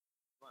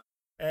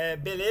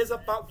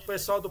Beleza,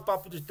 pessoal do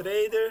Papo de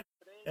Trader?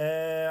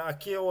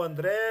 Aqui é o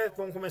André.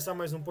 Vamos começar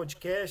mais um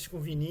podcast com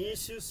o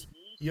Vinicius.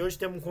 E hoje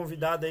temos um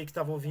convidado aí que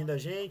estava ouvindo a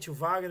gente, o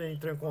Wagner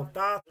entrou em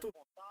contato.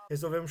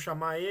 Resolvemos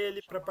chamar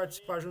ele para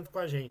participar junto com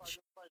a gente.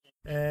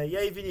 E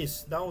aí,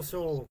 Vinícius, dá o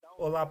seu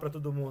olá para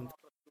todo mundo.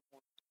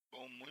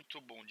 Bom, muito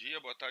bom dia,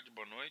 boa tarde,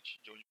 boa noite,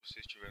 de onde você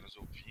estiver nos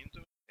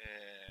ouvindo.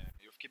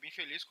 Eu fiquei bem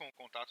feliz com o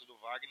contato do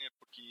Wagner,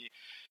 porque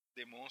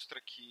demonstra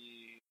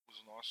que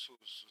os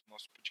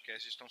nossos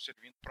podcasts estão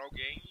servindo para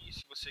alguém, e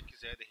se você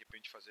quiser, de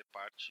repente, fazer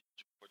parte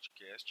de um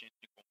podcast, entre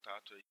em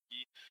contato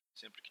aí,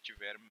 sempre que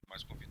tiver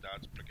mais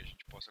convidados, para que a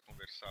gente possa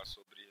conversar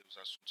sobre os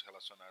assuntos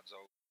relacionados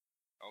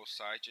ao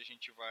site, a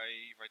gente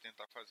vai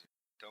tentar fazer.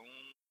 Então,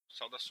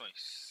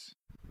 saudações.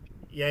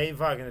 E aí,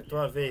 Wagner,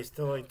 tua vez,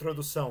 tua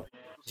introdução.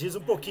 Diz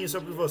um pouquinho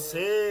sobre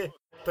você,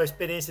 tua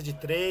experiência de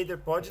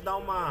trader, pode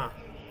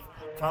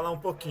falar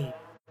um pouquinho.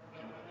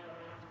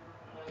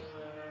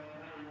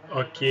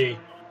 Ok.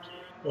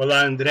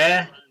 Olá,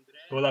 André.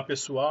 Olá,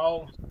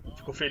 pessoal.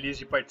 Fico feliz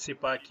de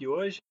participar aqui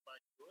hoje.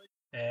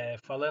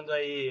 Falando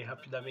aí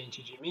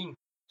rapidamente de mim,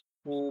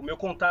 o meu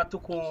contato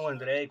com o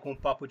André e com o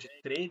Papo de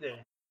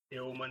Trader,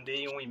 eu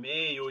mandei um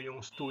e-mail e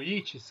uns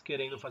tweets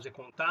querendo fazer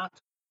contato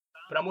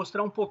para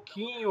mostrar um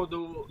pouquinho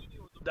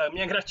da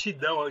minha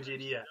gratidão, eu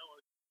diria,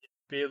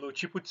 pelo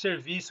tipo de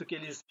serviço que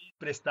eles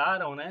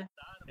prestaram, né?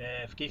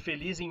 Fiquei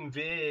feliz em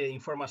ver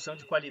informação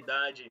de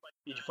qualidade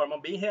e de forma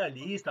bem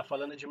realista,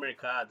 falando de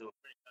mercado,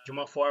 de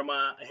uma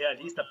forma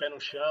realista, pé no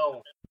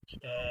chão,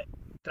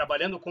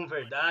 trabalhando com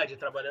verdade,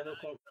 trabalhando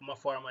com uma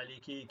forma ali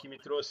que me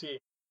trouxe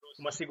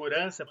uma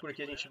segurança,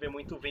 porque a gente vê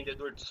muito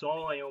vendedor de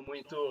sonho,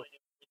 muito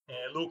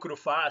lucro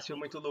fácil,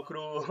 muito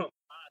lucro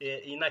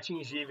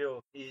inatingível,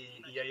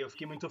 e aí eu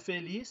fiquei muito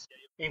feliz.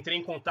 Entrei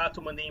em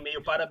contato, mandei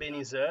e-mail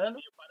parabenizando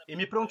e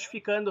me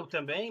prontificando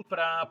também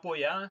para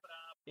apoiar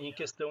em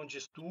questão de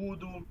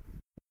estudo,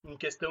 em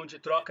questão de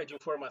troca de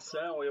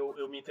informação.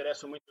 Eu me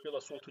interesso muito pelo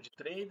assunto de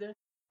trader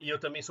e eu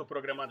também sou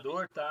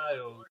programador, tá?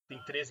 Eu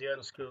tenho 13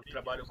 anos que eu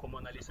trabalho como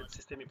analista de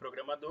sistema e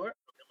programador,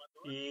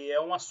 e é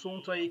um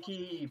assunto aí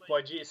que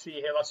pode se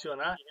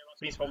relacionar,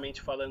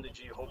 principalmente falando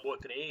de robô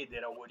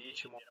trader,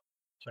 algoritmo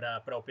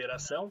para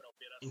operação.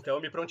 Então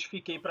eu me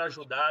prontifiquei para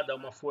ajudar, dar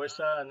uma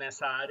força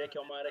nessa área, que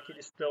é uma área que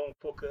eles estão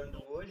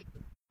focando hoje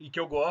e que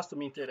eu gosto,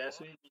 me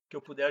interesso, e que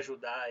eu puder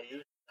ajudar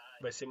aí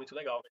vai ser muito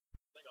legal.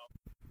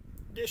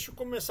 Deixa eu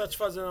começar te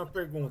fazendo uma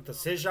pergunta.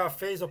 Você já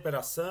fez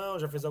operação?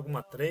 Já fez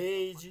alguma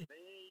trade?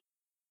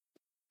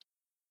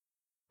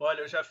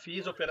 Olha, eu já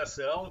fiz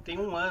operação, tem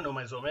um ano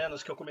mais ou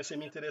menos que eu comecei a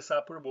me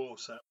interessar por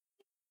bolsa.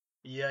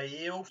 E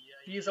aí eu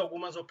fiz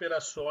algumas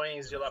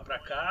operações de lá para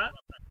cá,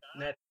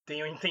 né?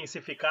 Tenho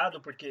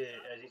intensificado porque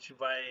a gente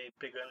vai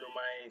pegando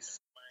mais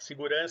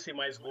segurança e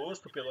mais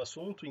gosto pelo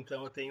assunto,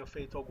 então eu tenho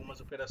feito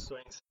algumas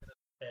operações,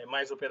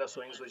 mais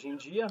operações hoje em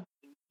dia.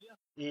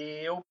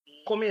 E eu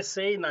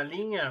comecei na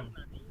linha,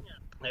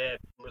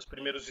 meus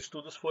primeiros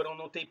estudos foram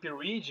no tape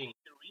reading,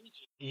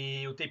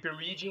 e o tape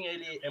reading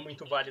ele é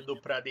muito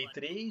válido para day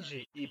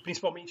trade e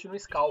principalmente no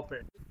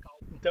scalper.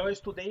 Então eu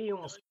estudei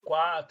uns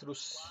 4,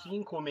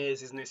 5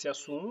 meses nesse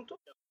assunto,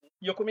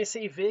 e eu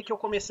comecei a ver que eu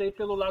comecei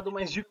pelo lado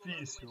mais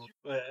difícil,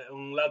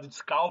 um lado de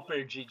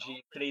scalper, de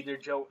trader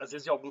às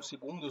vezes de alguns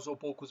segundos ou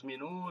poucos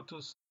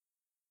minutos.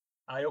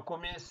 Aí eu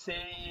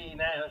comecei,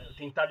 né,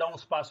 tentar dar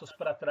uns passos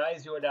para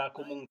trás e olhar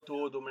como um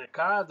todo o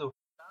mercado,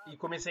 e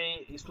comecei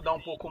a estudar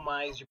um pouco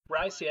mais de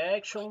price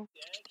action,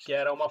 que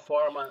era uma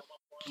forma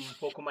um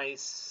pouco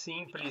mais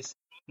simples,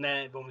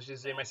 né, vamos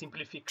dizer, mais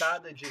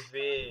simplificada de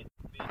ver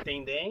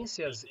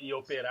tendências e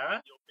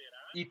operar.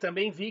 E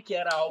também vi que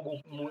era algo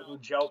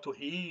de alto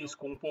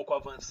risco, um pouco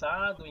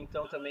avançado,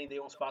 então também dei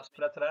uns passos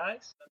para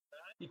trás.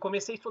 E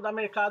comecei a estudar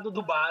mercado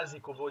do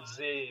básico, vou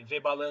dizer, ver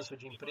balanço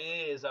de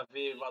empresa,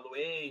 ver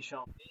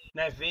valuation,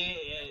 né,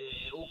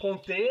 ver o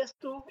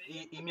contexto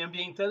e me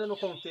ambientando no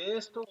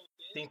contexto,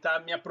 tentar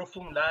me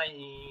aprofundar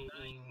em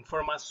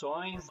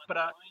informações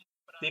para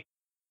ter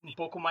um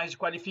pouco mais de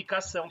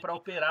qualificação para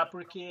operar,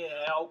 porque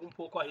é algo um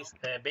pouco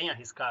bem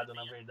arriscado,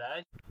 na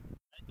verdade.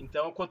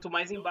 Então, quanto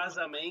mais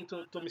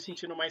embasamento, estou me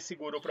sentindo mais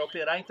seguro para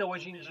operar. Então,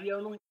 hoje em dia,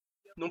 eu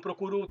não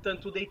procuro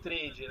tanto day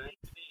trade, né?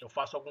 Eu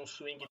faço alguns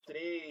swing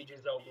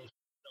trades, alguns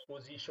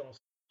positions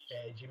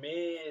de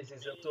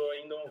meses. Eu estou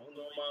indo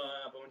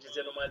vamos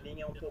dizer, numa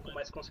linha um pouco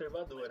mais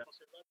conservadora.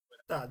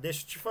 Tá,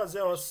 deixa eu te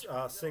fazer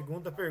a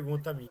segunda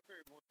pergunta minha.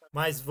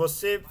 Mas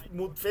você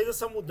fez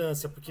essa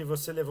mudança porque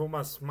você levou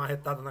umas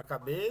marretadas na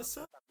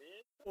cabeça?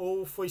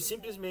 Ou foi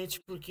simplesmente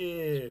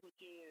porque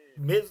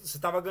mesmo você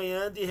estava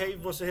ganhando e aí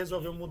você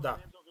resolveu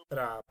mudar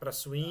para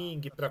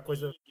swing,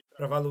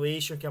 para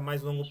valuation, que é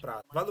mais longo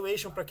prazo?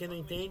 Valuation, para quem não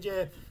entende,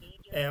 é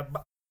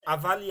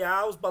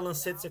avaliar os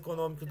balancetes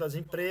econômicos das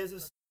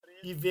empresas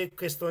e ver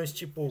questões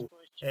tipo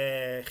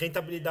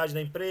rentabilidade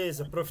da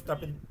empresa,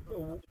 profitabilidade,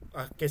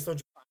 a questão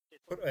de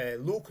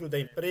lucro da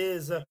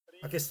empresa,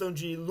 a questão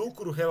de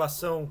lucro em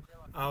relação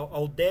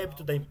ao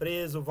débito da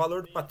empresa, o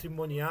valor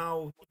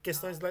patrimonial,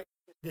 questões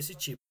desse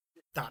tipo.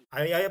 Tá,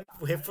 aí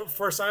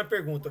reforçar minha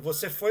pergunta.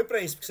 Você foi pra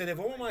isso porque você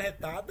levou uma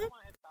marretada?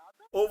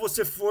 Ou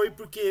você foi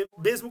porque,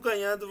 mesmo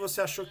ganhando,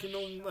 você achou que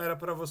não era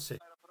pra você?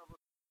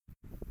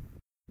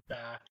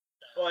 Tá.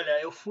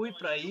 Olha, eu fui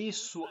para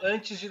isso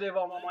antes de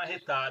levar uma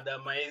marretada,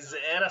 mas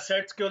era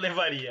certo que eu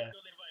levaria.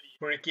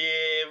 Porque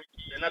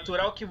é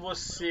natural que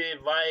você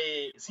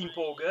vai se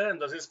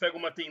empolgando, às vezes pega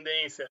uma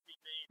tendência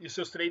e os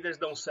seus traders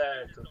dão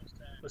certo.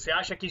 Você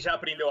acha que já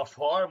aprendeu a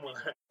fórmula?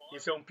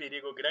 Isso é um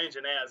perigo grande,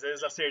 né? Às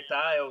vezes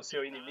acertar é o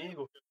seu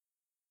inimigo.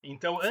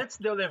 Então, antes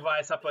de eu levar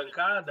essa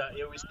pancada,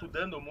 eu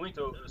estudando muito,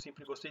 eu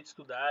sempre gostei de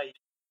estudar e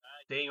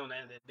tenho,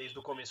 né, desde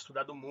o começo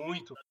estudado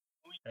muito.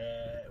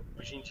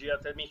 Hoje em dia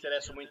até me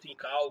interesso muito em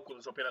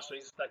cálculos,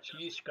 operações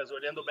estatísticas,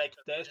 olhando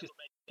backtests.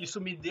 Isso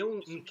me deu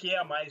um quê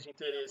a mais de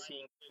interesse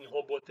em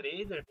robô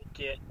trader,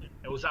 que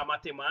é usar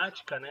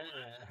matemática,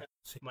 né,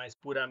 Sim. mais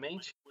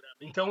puramente.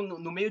 Então,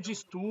 no meio de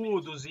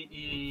estudos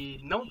e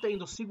não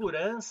tendo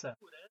segurança,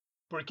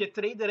 porque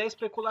trader é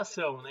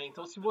especulação, né?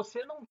 Então, se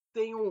você não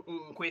tem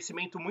um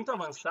conhecimento muito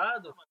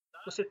avançado,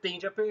 você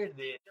tende a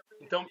perder.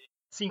 Então,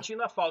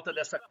 sentindo a falta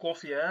dessa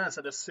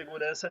confiança, dessa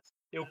segurança,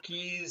 eu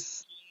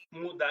quis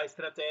mudar a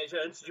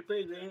estratégia antes de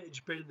perder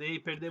e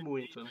perder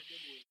muito, né?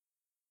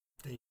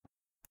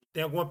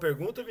 Tem alguma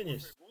pergunta,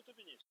 Vinícius?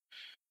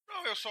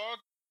 Não, eu só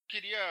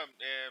queria,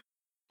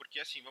 porque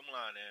assim, vamos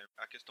lá, né?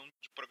 A questão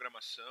de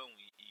programação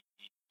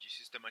e de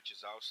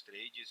sistematizar os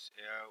trades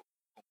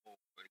como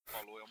ele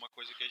falou, é uma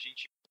coisa que a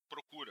gente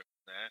procura,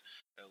 né?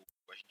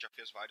 A gente já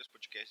fez vários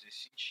podcasts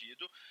nesse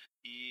sentido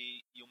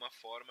e uma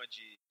forma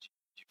de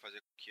fazer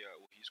com que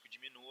o risco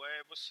diminua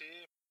é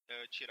você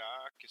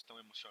tirar a questão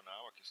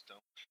emocional, a questão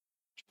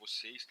de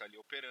você estar ali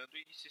operando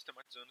e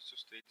sistematizando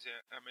seus trades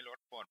é a melhor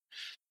forma.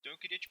 Então eu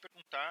queria te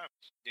perguntar,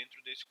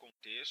 dentro desse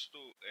contexto,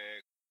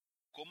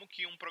 como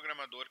que um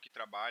programador que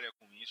trabalha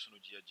com isso no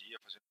dia a dia,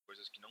 fazendo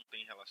coisas que não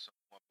têm relação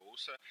com a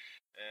bolsa,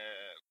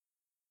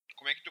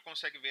 como é que tu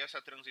consegue ver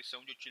essa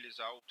transição de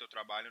utilizar o teu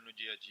trabalho no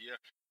dia a dia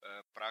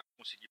para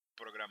conseguir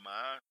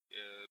programar,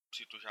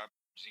 se tu já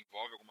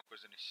desenvolve alguma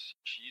coisa nesse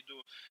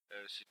sentido,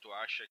 se tu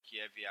acha que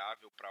é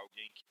viável para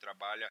alguém que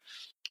trabalha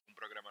com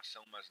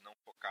programação, mas não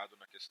focado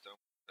na questão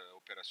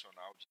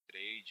operacional de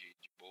trade,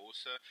 de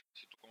bolsa,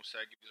 se tu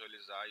consegue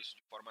visualizar isso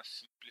de forma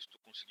simples, tu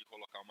conseguir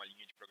colocar uma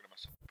linha de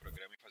programação no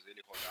programa e fazer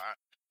ele rodar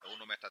ou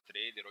no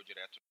MetaTrader ou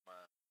direto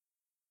numa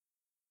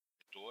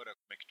editora,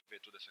 como é que tu vê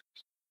toda essa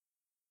questão?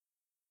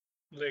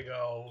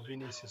 Legal,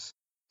 Vinícius.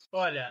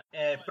 Olha,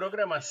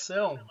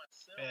 programação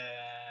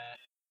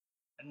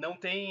não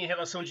tem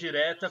relação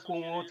direta com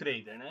o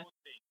trader, né?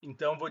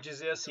 Então, vou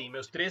dizer assim,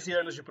 meus 13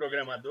 anos de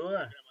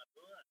programador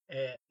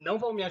não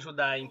vão me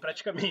ajudar em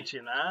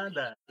praticamente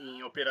nada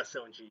em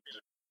operação de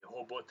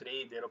robô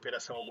trader,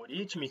 operação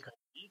algorítmica,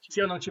 se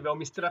eu não tiver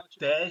uma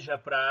estratégia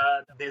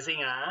para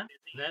desenhar,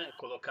 né,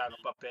 colocar no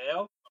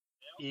papel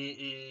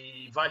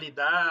e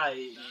validar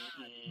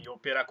e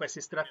operar com essa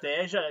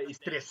estratégia,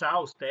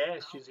 estressar os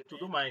testes e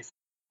tudo mais.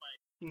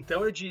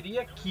 Então eu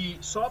diria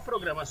que só a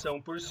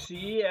programação por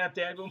si é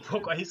até um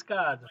pouco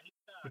arriscado,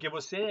 porque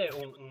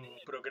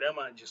um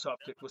programa de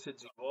software que você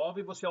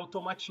desenvolve, você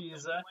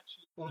automatiza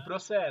um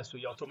processo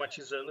e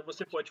automatizando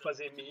você pode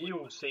fazer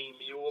 1.000,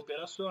 100.000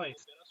 operações.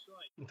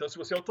 Então se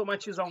você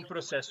automatizar um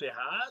processo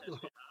errado,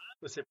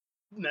 você,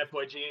 né,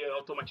 pode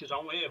automatizar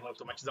um erro,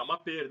 automatizar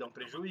uma perda, um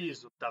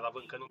prejuízo, está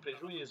alavancando um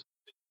prejuízo.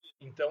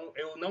 Então,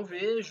 eu não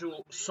vejo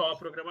só a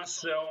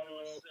programação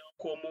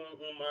como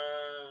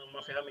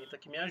uma ferramenta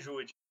que me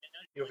ajude.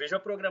 Eu vejo a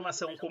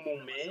programação como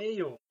um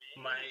meio,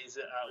 mas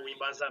o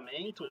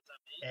embasamento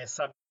é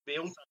saber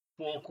um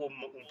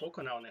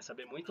pouco não, né?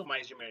 Saber muito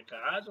mais de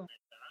mercado,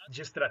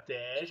 de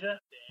estratégia,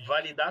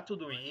 validar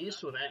tudo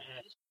isso,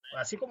 né?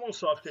 Assim como um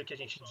software que a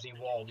gente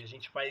desenvolve, a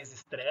gente faz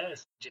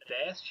estresse de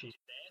teste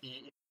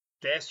e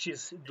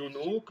testes do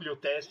núcleo,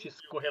 testes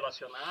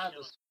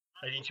correlacionados,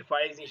 a gente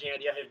faz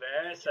engenharia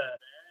reversa,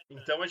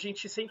 então a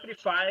gente sempre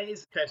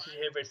faz testes de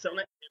reversão,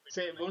 né?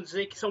 Vamos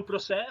dizer que são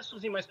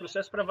processos e mais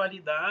processos para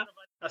validar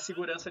a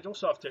segurança de um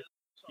software.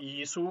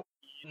 E isso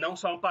não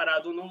só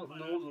amparado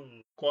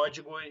no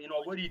código e no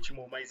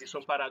algoritmo, mas isso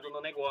amparado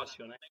no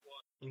negócio, né?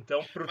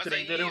 Então, para o Mas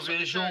trader aí, eu só vejo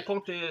deixa um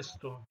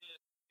contexto.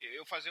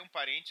 eu fazer um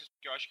parênteses,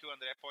 porque eu acho que o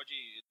André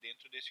pode,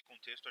 dentro desse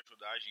contexto,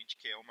 ajudar a gente,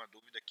 que é uma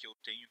dúvida que eu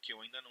tenho, que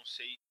eu ainda não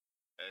sei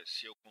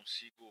se eu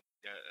consigo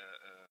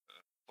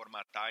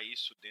formatar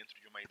isso dentro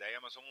de uma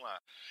ideia, mas vamos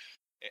lá.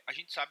 A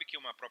gente sabe que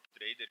uma prop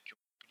trader, que um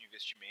grupo de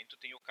investimento,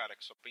 tem o cara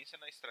que só pensa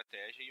na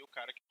estratégia e o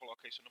cara que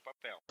coloca isso no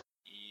papel.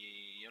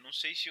 E eu não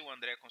sei se o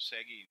André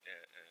consegue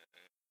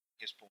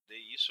responder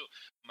isso,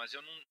 mas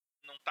eu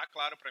não está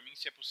claro para mim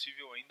se é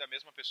possível ainda a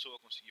mesma pessoa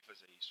conseguir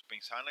fazer isso.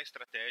 Pensar na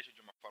estratégia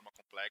de uma forma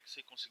complexa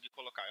e conseguir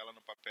colocar ela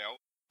no papel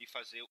e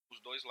fazer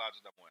os dois lados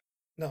da moeda.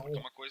 Não, Porque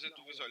uma coisa é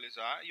tu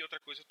visualizar e outra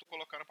coisa é tu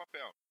colocar no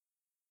papel.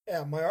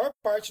 a maior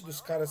parte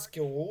dos caras que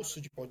eu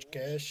ouço de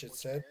podcast,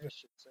 etc.,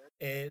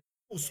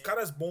 os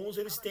caras bons,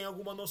 eles têm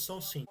alguma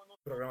noção, sim,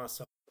 de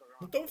programação.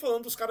 Não estamos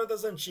falando dos caras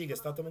das antigas,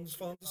 Estamos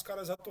falando dos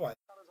caras atuais.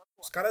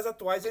 Os caras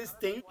atuais,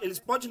 eles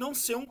podem não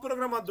ser um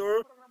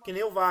programador que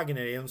nem o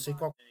Wagner, eu não sei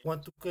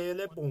quanto que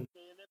ele é bom,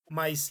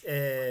 mas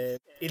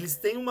eles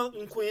têm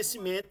um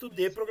conhecimento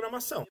de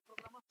programação.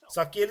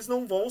 Só que eles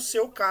não vão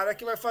ser o cara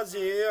que vai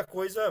fazer a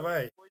coisa,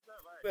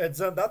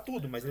 desandar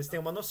tudo, mas eles têm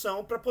uma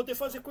noção para poder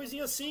fazer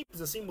coisinhas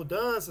simples, assim,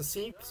 mudanças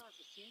simples,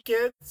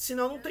 porque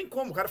senão não tem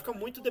como, o cara fica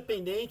muito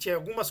dependente,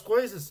 algumas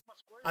coisas,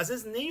 às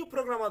vezes nem o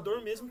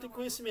programador mesmo tem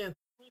conhecimento.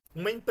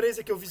 Uma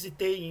empresa que eu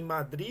visitei em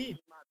Madrid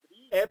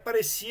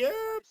parecia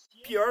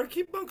pior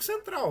que Banco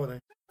Central, né?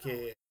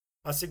 Porque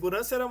a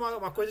segurança era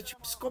uma coisa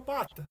tipo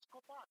psicopata.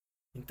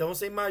 Então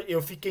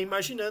eu fiquei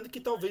imaginando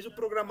que talvez o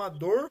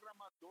programador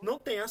não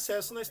tenha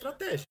acesso na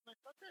estratégia.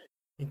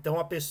 Então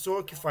a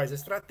pessoa que faz a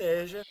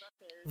estratégia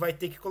vai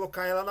ter que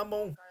colocar ela na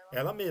mão,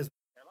 ela mesma.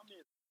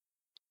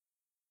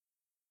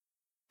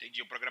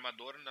 Entendi. O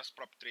programador nas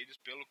prop trades,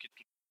 pelo que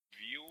tu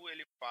viu,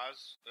 ele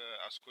faz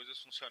as coisas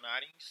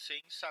funcionarem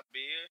sem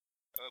saber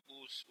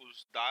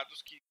os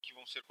dados que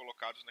vão ser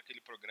colocados naquele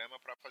programa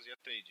para fazer a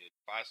trade. Ele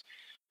faz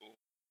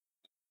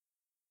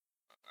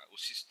o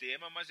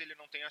sistema, mas ele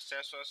não tem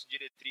acesso às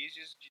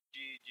diretrizes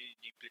de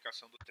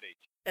implicação do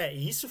trade.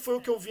 Isso foi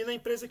o que eu vi na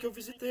empresa que eu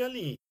visitei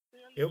ali.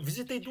 Eu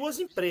visitei duas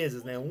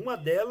empresas, né? Uma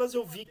delas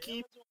eu vi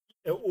que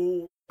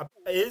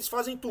eles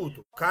fazem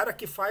tudo. O cara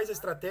que faz a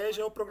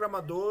estratégia é o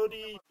programador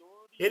e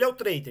ele é o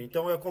trader.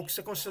 Então é o que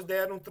você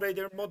considera um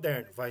trader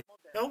moderno, vai.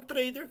 É um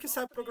trader que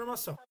sabe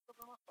programação.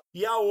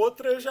 E a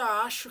outra eu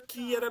já acho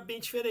que era bem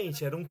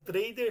diferente. Era um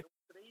trader,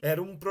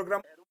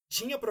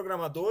 tinha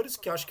programadores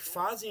que eu acho que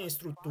fazem a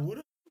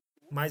estrutura,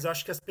 mas eu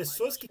acho que as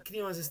pessoas que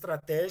criam as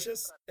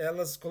estratégias,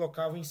 elas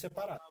colocavam em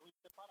separado.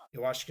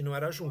 Eu acho que não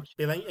era junto.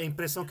 Pela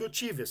impressão que eu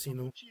tive, assim,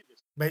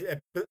 mas,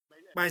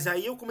 mas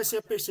aí eu comecei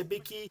a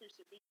perceber que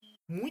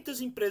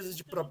muitas empresas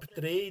de próprio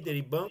trader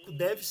e banco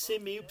devem ser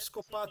meio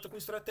psicopata com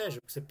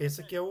estratégia. Porque você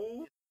pensa que é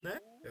o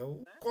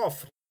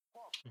cofre.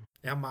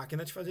 É a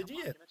máquina de fazer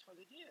dinheiro.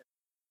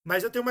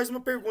 Mas eu tenho mais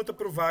uma pergunta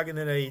pro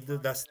Wagner aí,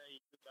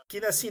 que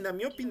assim, na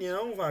minha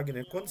opinião,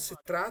 Wagner, quando se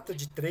trata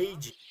de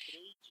trade,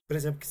 por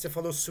exemplo, que você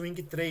falou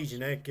swing trade,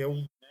 né? Que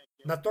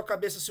na tua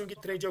cabeça, swing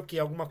trade é o quê?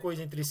 Alguma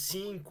coisa entre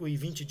 5 e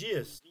 20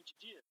 dias?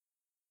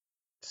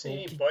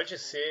 Sim, pode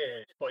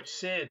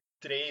ser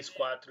 3,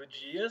 4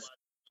 dias,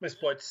 mas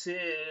pode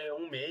ser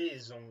um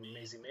mês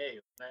e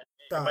meio, né?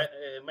 Tá.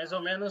 É mais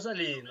ou menos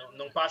ali,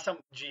 não passa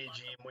de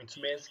muitos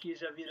meses que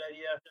já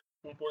viraria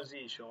um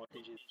position, eu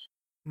acredito.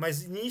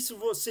 Mas nisso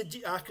você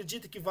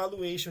acredita que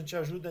valuation te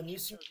ajuda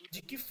nisso?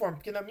 De que forma?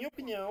 Porque na minha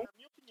opinião,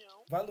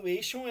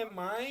 valuation é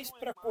mais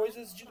para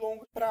coisas de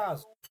longo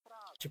prazo.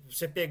 Tipo,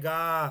 você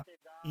pegar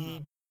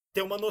e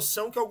ter uma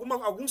noção que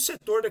algum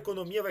setor da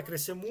economia vai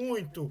crescer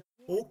muito,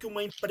 ou que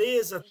uma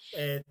empresa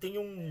tem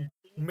um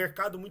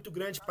mercado muito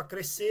grande para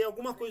crescer,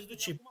 alguma coisa do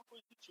tipo.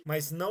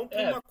 Mas não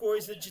para É, uma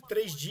coisa de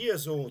 3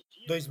 dias ou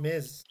 2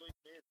 meses.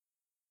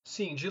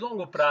 sim, de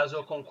longo prazo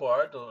eu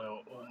concordo,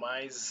 o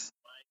mais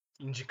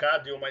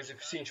indicado e o mais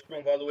eficiente para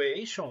um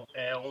valuation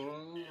é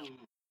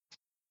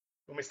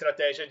uma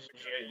estratégia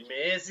de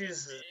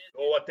meses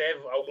ou até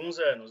alguns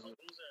anos.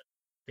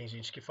 Tem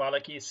gente que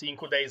fala que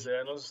 5, 10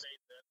 anos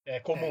é É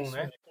comum, isso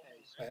né? aí. É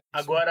isso aí.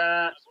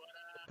 Agora,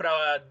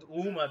 para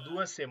 1,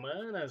 2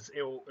 semanas,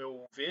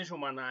 eu vejo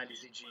uma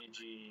análise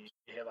de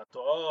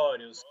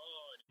relatórios,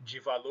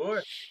 de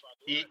valor,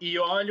 e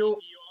olho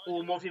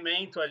o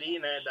movimento ali,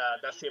 né,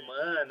 da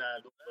semana,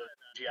 do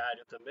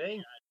diário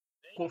também,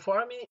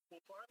 conforme,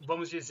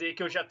 vamos dizer,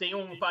 que eu já tenho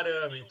um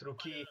parâmetro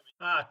que,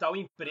 tal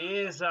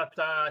empresa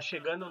está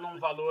chegando num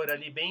valor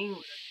ali bem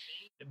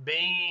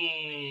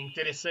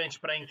interessante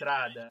para a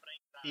entrada.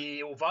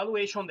 E o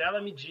valuation dela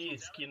me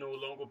diz que no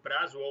longo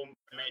prazo ou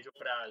médio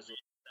prazo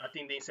a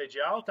tendência é de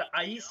alta,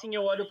 aí sim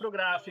eu olho para o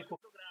gráfico,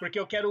 porque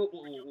eu quero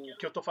o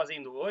que eu estou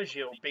fazendo hoje,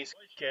 eu penso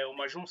que é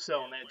uma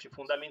junção, né, de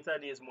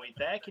fundamentalismo e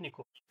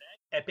técnico,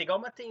 é pegar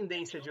uma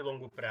tendência de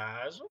longo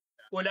prazo,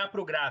 olhar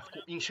para o gráfico,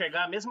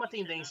 enxergar a mesma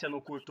tendência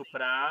no curto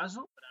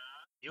prazo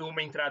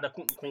uma entrada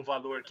com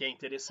valor que é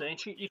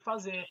interessante e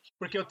fazer.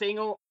 Porque eu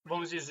tenho,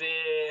 vamos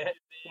dizer,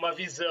 uma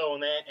visão,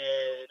 né,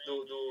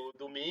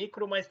 do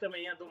micro, mas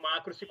também a do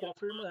macro se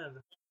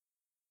confirmando.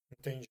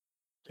 Entendi.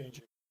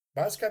 Entendi.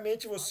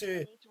 Basicamente,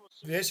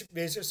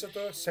 vê se eu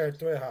estou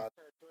certo ou errado.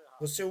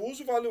 Você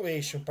usa o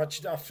valuation para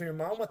te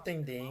afirmar uma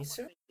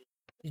tendência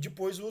e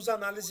depois usa a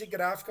análise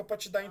gráfica para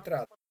te dar a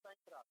entrada.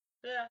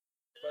 É,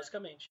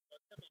 basicamente.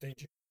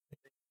 Entendi.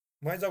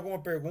 Mais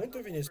alguma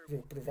pergunta, Vinícius,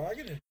 pro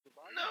Wagner?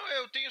 Não,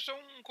 eu tenho só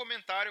um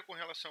comentário com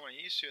relação a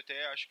isso, e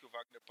até acho que o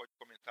Wagner pode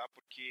comentar,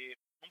 porque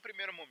num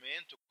primeiro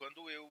momento,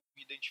 quando eu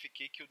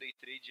identifiquei que o day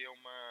trade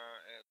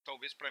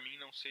talvez para mim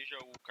não seja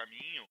o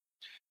caminho,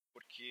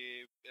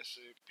 porque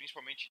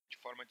principalmente de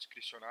forma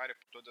discricionária,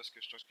 por todas as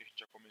questões que a gente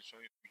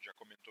já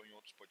comentou em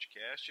outros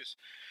podcasts,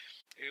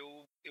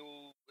 eu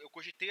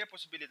cogitei a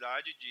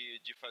possibilidade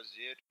de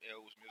fazer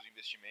os meus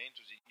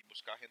investimentos e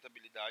buscar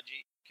rentabilidade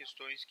em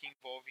questões que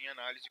envolvem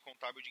análise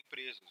contábil de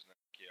empresas, né,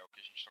 que é o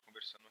que a gente está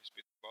conversando a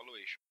respeito do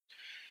valuation.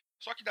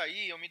 Só que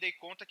daí eu me dei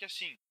conta que,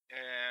 assim,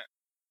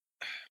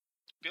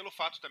 pelo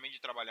fato também de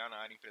trabalhar na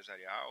área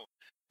empresarial,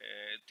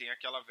 tem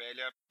aquela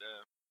velha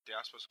entre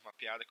aspas, uma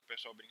piada que o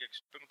pessoal brinca, que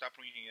se tu perguntar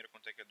para um engenheiro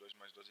quanto é que é 2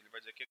 mais 2, ele vai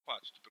dizer que é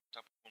 4. Se tu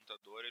perguntar para um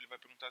contador, ele vai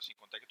perguntar assim,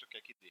 quanto é que tu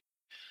quer que dê?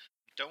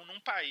 Então, num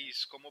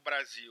país como o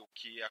Brasil,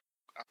 que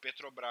a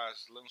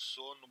Petrobras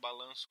lançou no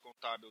balanço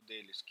contábil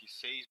deles que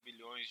 6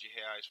 bilhões de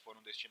reais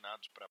foram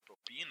destinados para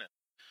propina,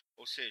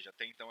 ou seja,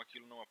 até então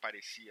aquilo não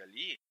aparecia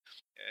ali,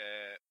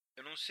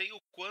 eu não sei o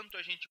quanto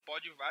a gente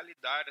pode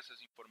validar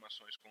essas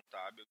informações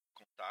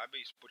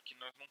contábeis, porque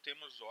nós não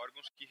temos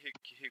órgãos que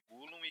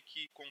regulam e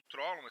que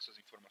controlam essas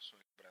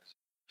informações no Brasil.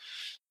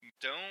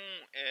 Então,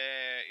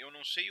 eu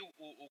não sei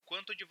o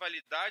quanto de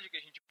validade que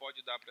a gente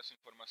pode dar para essa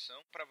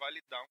informação para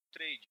validar um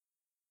trade.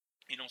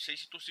 E não sei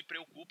se tu se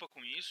preocupa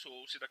com isso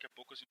ou se daqui a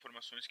pouco as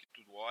informações que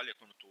tu olha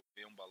quando tu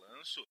vê um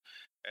balanço,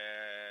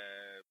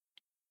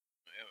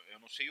 eu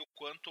não sei o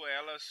quanto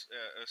elas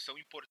são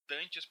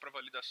importantes para a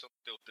validação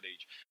do teu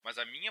trade. Mas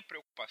a minha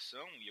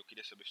preocupação, e eu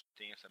queria saber se tu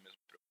tem essa mesma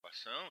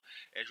preocupação,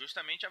 é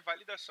justamente a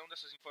validação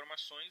dessas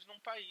informações num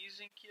país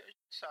em que a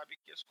gente sabe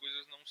que as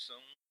coisas não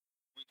são,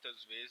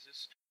 muitas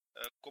vezes,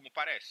 como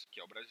parece, que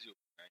é o Brasil.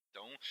 Né?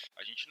 Então,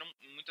 a gente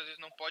muitas vezes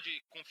não pode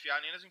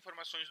confiar nem nas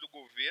informações do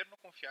governo,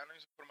 confiar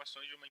nas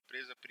informações de uma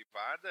empresa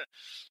privada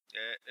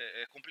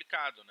é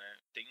complicado. Né?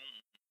 Tem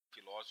um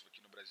filósofo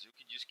aqui no Brasil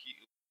que diz que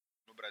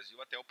no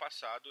Brasil até o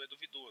passado é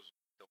duvidoso.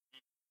 Então,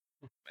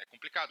 é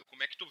complicado.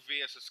 Como é que tu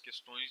vê essas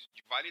questões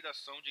de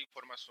validação de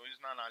informações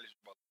na análise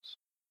do balanço?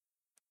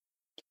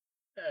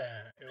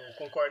 Eu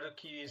concordo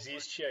que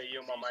existe aí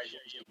uma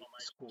margem de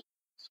risco,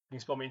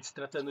 principalmente se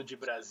tratando de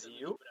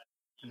Brasil,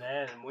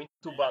 né?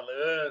 Muito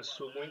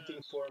balanço, muita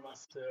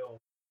informação.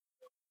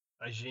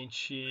 A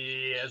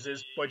gente às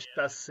vezes pode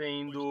estar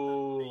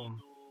sendo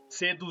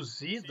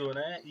seduzido,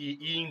 né?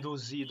 E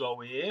induzido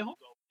ao erro,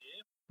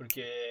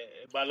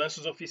 porque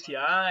balanços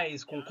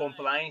oficiais com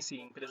compliance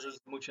em empresas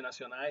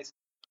multinacionais,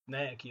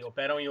 né, que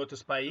operam em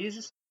outros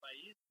países,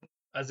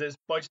 às vezes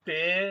pode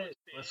ter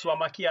a sua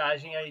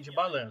maquiagem aí de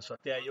balanço.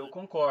 Até aí eu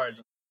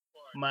concordo.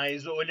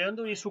 Mas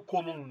olhando isso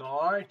como um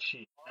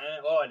norte,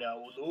 né, olha,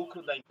 o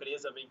lucro da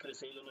empresa vem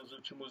crescendo nos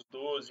últimos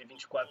 12,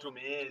 24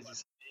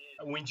 meses,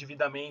 o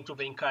endividamento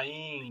vem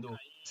caindo,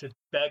 você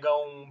pega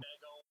um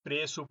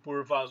preço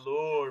por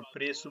valor,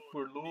 preço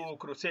por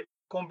lucro, você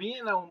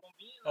combina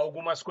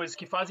algumas coisas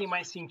que fazem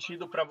mais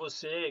sentido para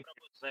você,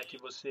 né, que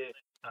você,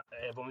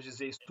 vamos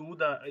dizer,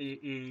 estuda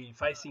e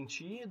faz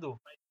sentido,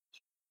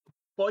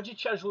 pode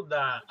te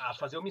ajudar a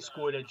fazer uma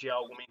escolha de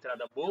alguma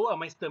entrada boa,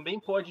 mas também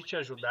pode te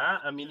ajudar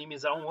a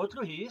minimizar um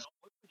outro risco,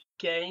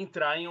 que é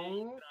entrar em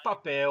um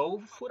papel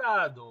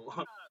furado.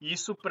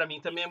 Isso para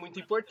mim também é muito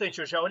importante.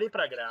 Eu já olhei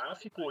para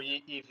gráfico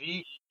e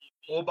vi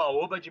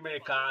oba-oba de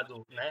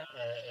mercado, né,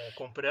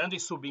 comprando e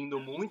subindo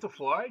muito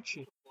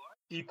forte.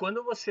 E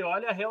quando você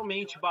olha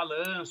realmente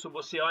balanço,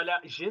 você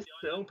olha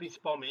gestão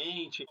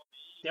principalmente,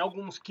 tem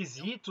alguns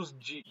quesitos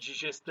de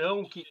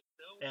gestão que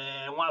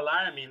é um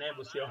alarme, né?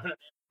 Você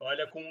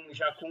olha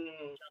já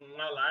com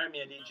um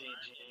alarme ali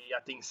de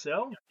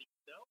atenção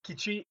que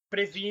te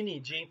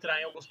previne de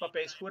entrar em alguns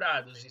papéis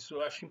furados. Isso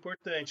eu acho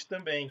importante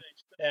também.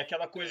 É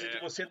aquela coisa de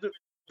você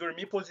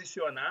dormir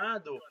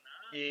posicionado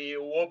e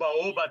o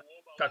oba-oba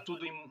tá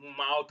tudo em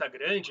uma alta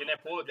grande, né?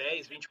 Pô,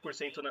 10,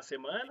 20% na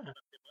semana.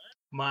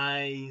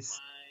 Mas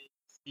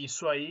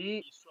isso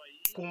aí,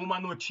 com uma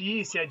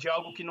notícia de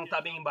algo que não está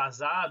bem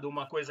embasado,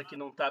 uma coisa que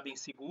não está bem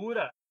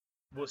segura,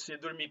 você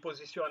dormir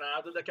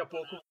posicionado, daqui a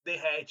pouco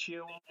derrete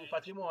o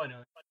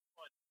patrimônio.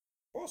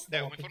 Posso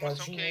dar uma Uma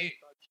informação pitadinha aí?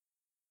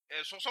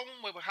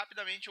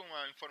 rapidamente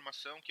uma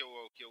informação que eu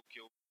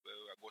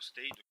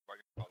gostei do que o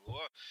Wagner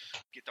falou,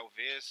 que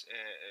talvez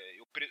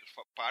eu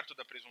parto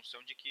da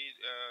presunção de que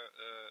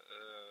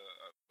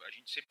a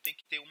gente sempre tem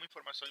que ter uma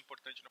informação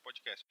importante no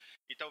podcast.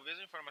 E talvez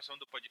a informação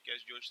do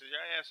podcast de hoje seja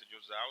essa, de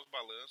usar os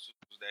balanços,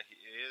 os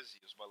DREs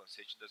e os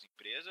balancetes das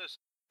empresas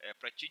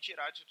para te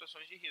tirar de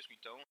situações de risco.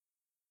 Então,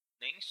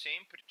 nem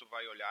sempre tu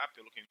vai olhar,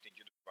 pelo que eu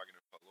entendi do que o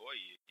Wagner falou,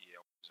 e é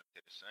uma coisa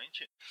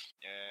interessante,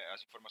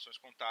 as informações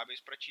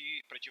contábeis para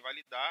te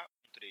validar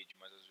um trade,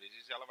 mas às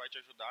vezes ela vai te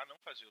ajudar a não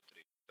fazer o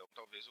trade. Então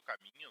talvez o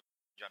caminho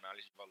de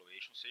análise de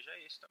valuation seja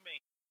esse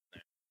também,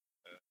 né?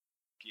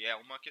 Que é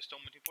uma questão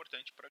muito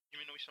importante para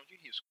diminuição de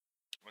risco.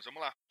 Mas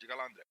vamos lá, diga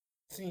lá, André.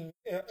 Sim,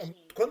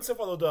 quando você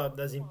falou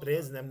das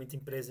empresas, né? Muita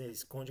empresa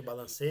esconde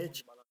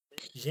balancete.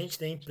 Gente,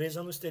 tem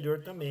empresa no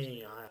exterior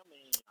também.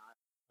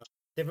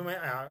 Teve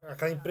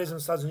aquela empresa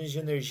nos Estados Unidos de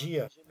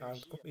energia,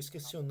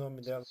 esqueci o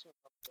nome dela.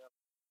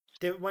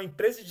 Teve uma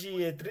empresa de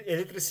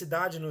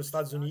eletricidade nos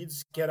Estados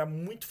Unidos que era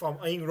muito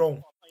famosa, a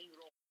Enron,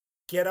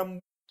 que era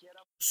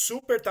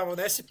super, tava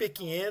no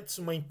SP500,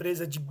 uma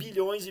empresa de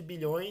bilhões e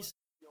bilhões,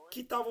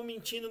 que estavam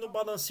mentindo no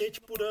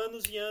balancete por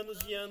anos e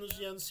anos e anos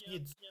e anos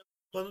seguidos.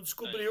 Quando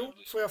descobriu,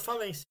 foi a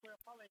falência.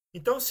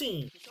 Então,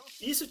 assim,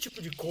 esse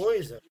tipo de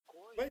coisa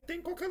vai ter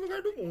em qualquer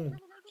lugar do mundo.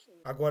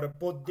 Agora,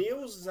 poder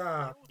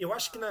usar. Eu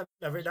acho que,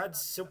 na verdade,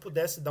 se eu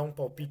pudesse dar um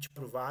palpite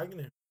pro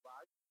Wagner,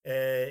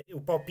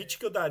 o palpite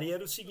que eu daria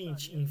era o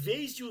seguinte: em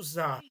vez de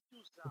usar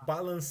o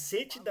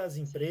balancete das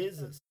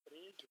empresas,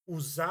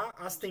 usar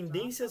as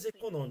tendências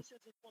econômicas.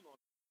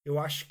 Eu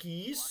acho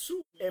que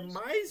isso é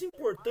mais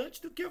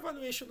importante do que a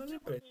valuation das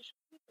empresas.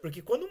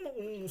 Porque quando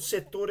um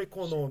setor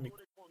econômico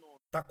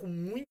está com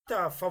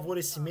muita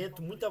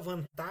favorecimento, muita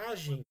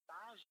vantagem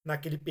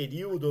naquele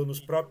período ou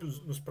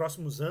nos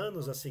próximos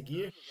anos a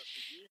seguir,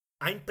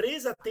 a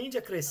empresa tende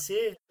a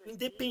crescer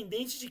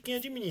independente de quem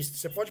administra.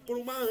 Você pode pôr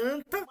uma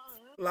anta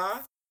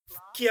lá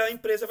que a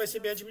empresa vai ser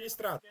bem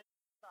administrada.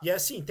 E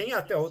assim, tem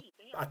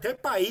até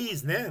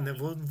país, né? Não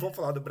vou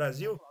falar do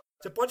Brasil.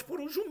 Você pode pôr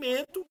um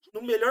jumento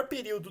no melhor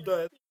período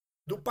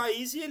do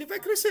país e ele vai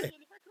crescer.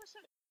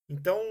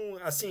 Então,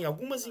 assim,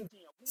 alguns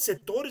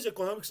setores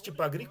econômicos,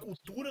 tipo a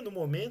agricultura no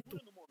momento,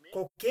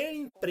 qualquer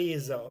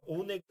empresa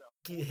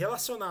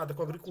relacionada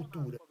com a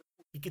agricultura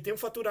e que tem um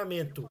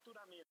faturamento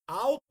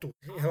alto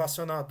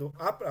relacionado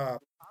à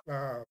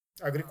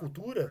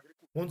agricultura,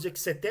 vamos dizer que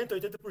 70%,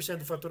 80%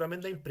 do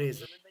faturamento da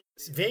empresa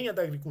venha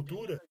da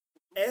agricultura,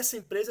 essa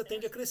empresa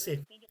tende a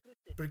crescer.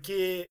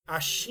 Porque a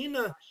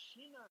China,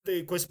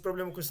 com esse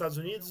problema com os Estados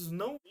Unidos,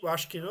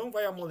 acho que não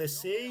vai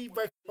amolecer e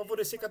vai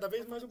favorecer cada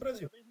vez mais o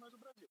Brasil.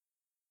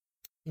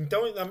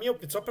 Então,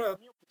 só para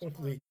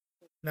concluir,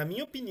 na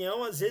minha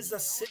opinião, às vezes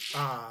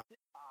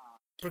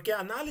porque a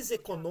análise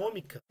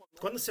econômica,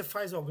 quando você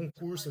faz algum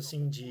curso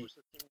assim de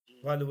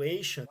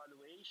valuation,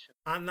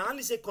 a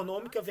análise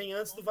econômica vem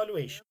antes do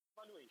valuation,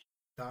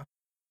 tá?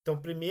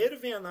 Então, primeiro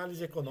vem a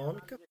análise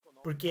econômica,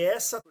 porque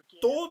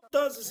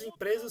todas as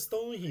empresas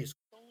estão em risco.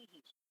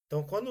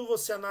 Então, quando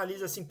você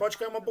analisa assim, pode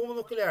cair uma bomba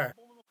nuclear.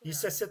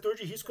 Isso é setor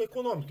de risco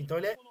econômico. Então,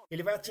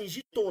 ele vai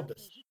atingir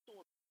todas.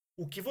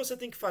 O que você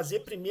tem que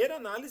fazer, primeira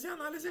análise, é a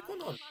análise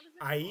econômica.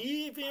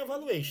 Aí vem a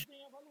valuation.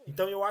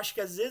 Então, eu acho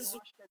que às vezes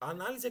a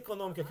análise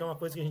econômica, que é uma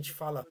coisa que a gente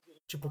fala,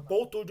 tipo,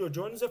 Paul Tudor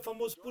Jones é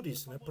famoso por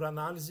isso, né? Por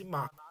análise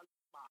macro.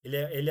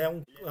 Ele é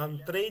um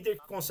trader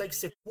que consegue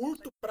ser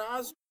curto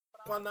prazo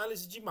com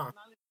análise de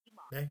macro,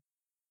 né?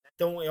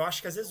 Então, eu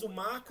acho que às vezes o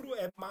macro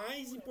é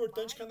mais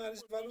importante que a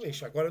análise de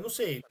valuation. Agora, eu não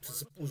sei,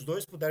 se os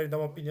dois puderem dar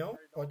uma opinião,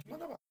 pode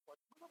mandar lá.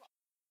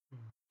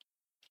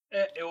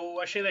 Eu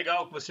achei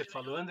legal o que você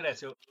falou, André.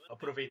 Se eu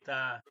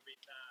aproveitar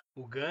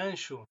o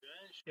gancho,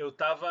 eu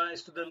estava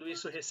estudando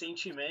isso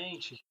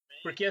recentemente,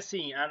 porque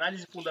assim, a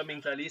análise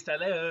fundamentalista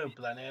ela é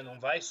ampla, né? Não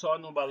vai só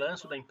no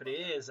balanço da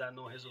empresa,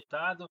 no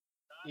resultado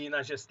e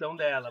na gestão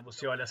dela.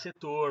 Você olha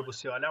setor,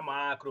 você olha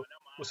macro,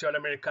 você olha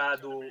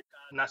mercado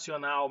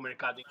nacional,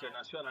 mercado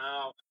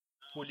internacional,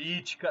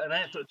 política,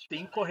 né?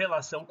 Tem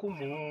correlação com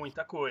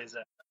muita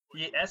coisa.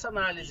 E essa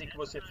análise que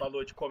você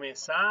falou de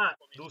começar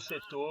do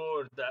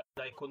setor,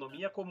 da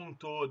economia como um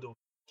todo,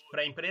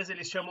 para a empresa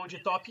eles chamam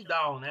de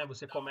top-down, né?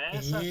 Você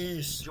começa de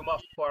Isso. uma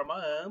forma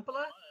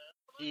ampla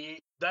e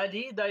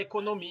dali da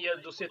economia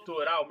do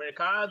setor, o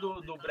mercado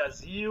do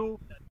Brasil,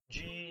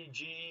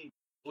 de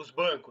os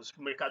bancos,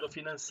 o mercado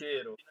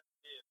financeiro.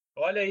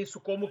 Olha isso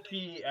como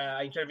que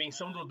a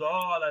intervenção do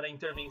dólar, a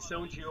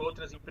intervenção de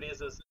outras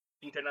empresas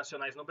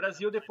internacionais no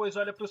Brasil, depois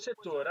olha para o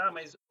setor.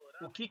 Mas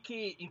o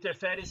que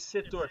interfere esse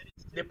setor?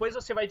 Depois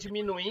você vai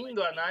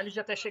diminuindo a análise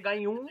até chegar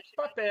em um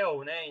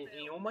papel, né?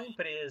 Em uma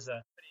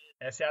empresa.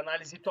 Essa é a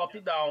análise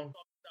top-down.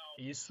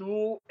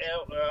 Isso é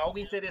algo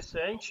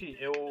interessante.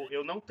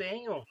 Eu não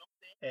tenho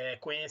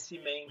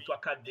conhecimento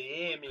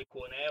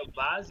acadêmico, né?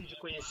 Base de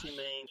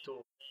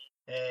conhecimento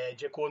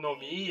de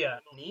economia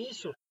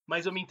nisso,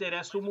 mas eu me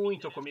interesso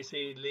muito. Eu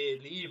comecei a ler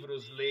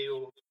livros,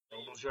 leio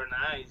alguns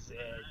jornais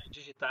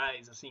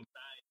digitais, assim,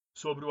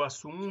 sobre o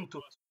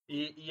assunto.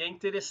 E é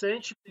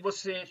interessante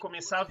você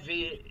começar a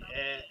ver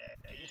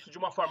isso de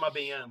uma forma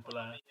bem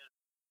ampla.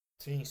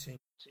 Sim, sim.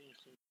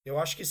 Eu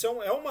acho que isso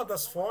é uma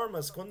das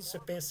formas, quando você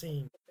pensa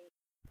em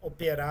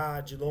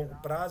operar de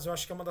longo prazo, eu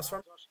acho que é uma das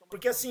formas.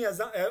 Porque assim,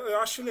 eu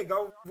acho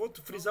legal, vou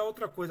frisar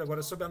outra coisa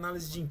agora sobre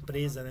análise de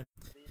empresa, né?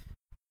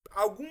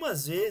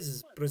 Algumas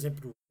vezes, por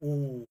exemplo,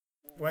 o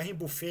Warren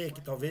Buffett,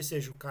 que talvez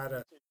seja o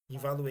cara em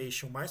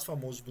valuation mais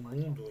famoso do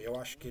mundo, eu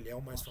acho que ele é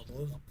o mais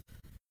famoso,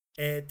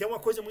 tem uma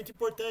coisa muito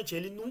importante,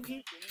 ele nunca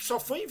só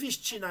foi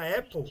investir na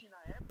Apple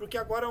porque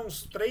agora,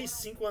 uns 3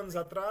 5 anos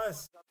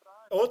atrás,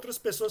 outras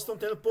pessoas estão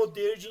tendo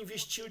poder de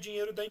investir o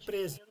dinheiro da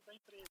empresa.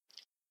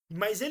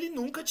 Mas ele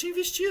nunca tinha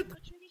investido,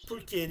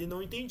 porque ele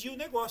não entendia o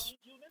negócio.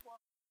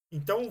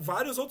 Então,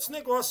 vários outros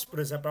negócios, por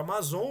exemplo, a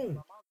Amazon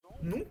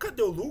nunca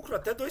deu lucro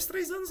até 2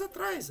 3 anos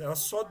atrás. Ela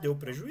só deu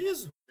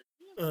prejuízo,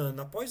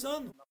 ano após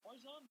ano.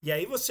 E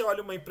aí você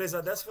olha uma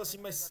empresa dessa e fala assim,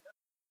 mas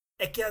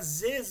é que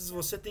às vezes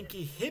você tem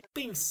que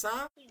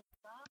repensar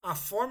a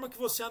forma que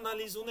você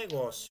analisa um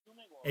negócio.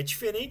 É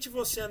diferente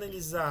você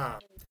analisar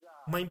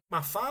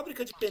uma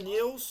fábrica de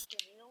pneus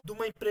de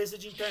uma empresa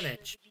de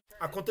internet.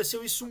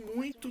 Aconteceu isso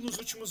muito nos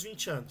últimos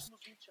 20 anos.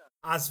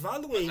 As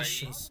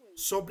valuations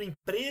sobre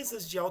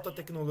empresas de alta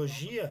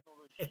tecnologia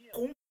é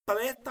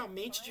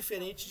completamente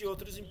diferente de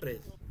outras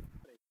empresas.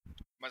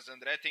 Mas,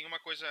 André, tem uma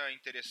coisa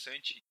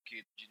interessante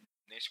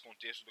nesse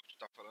contexto do que tu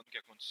está falando, que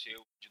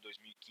aconteceu de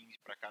 2015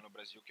 para cá no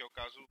Brasil, que é o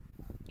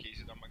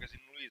case da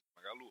Magazine Luiza,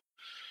 Magalu.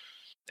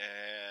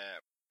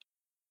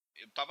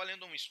 Eu estava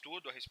lendo um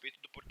estudo a respeito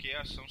do porquê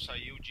a ação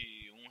saiu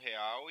de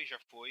R$1 e já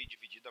foi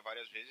dividida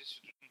várias vezes.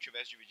 Se tu não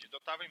tivesse dividido, eu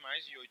estava em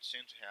mais de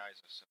R$800 a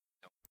ação.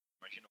 Então,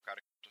 imagina o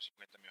cara que botou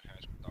R$50 mil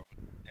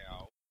com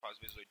R$1, faz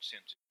vezes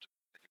 800.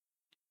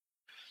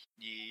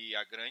 E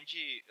a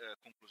grande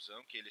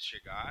conclusão que eles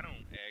chegaram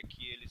é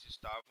que eles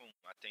estavam,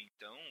 até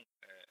então,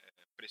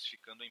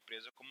 precificando a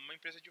empresa como uma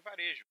empresa de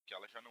varejo, que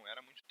ela já não era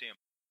há muito tempo.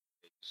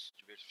 Eles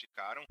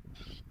diversificaram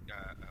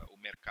o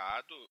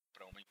mercado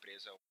para uma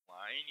empresa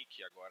online,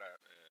 que agora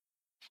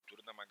o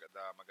futuro da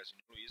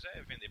Magazine Luiza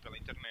é vender pela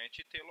internet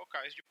e ter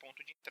locais de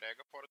ponto de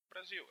entrega fora do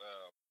Brasil,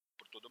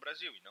 por todo o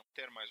Brasil, e não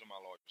ter mais uma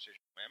loja, ou seja,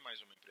 não é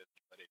mais uma empresa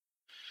de varejo.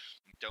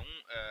 Então,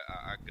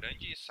 a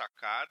grande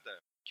sacada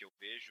que eu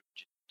vejo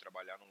de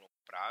trabalhar no longo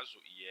prazo,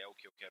 e é o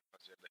que eu quero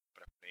fazer daqui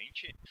para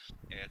frente,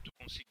 é tu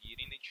conseguir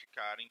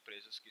identificar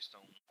empresas que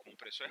estão com o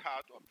preço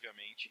errado,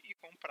 obviamente, e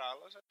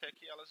comprá-las até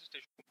que elas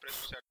estejam com o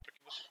preço certo para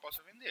que você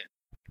possa vender.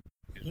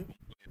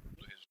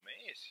 O resumo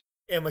é esse.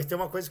 Mas tem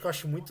uma coisa que eu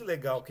acho muito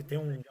legal, que tem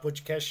um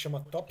podcast que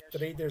chama Top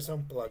Traders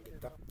Unplugged,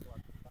 tá?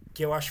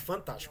 Que eu acho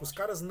fantástico. Os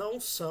caras não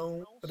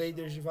são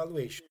traders de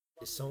valuation,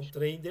 eles são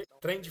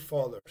trend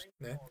followers,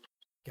 né?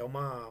 Que é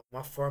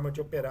uma forma de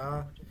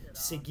operar,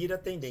 seguir a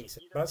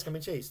tendência.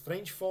 Basicamente é isso.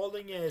 Trend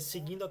following é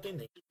seguindo a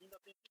tendência.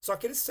 Só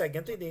que eles seguem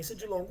a tendência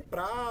de longo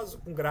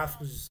prazo, com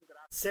gráficos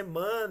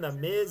semana,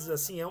 meses,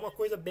 assim, é uma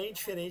coisa bem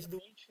diferente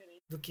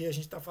do que a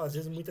gente está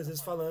muitas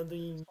vezes falando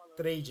em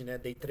trade, né?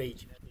 Day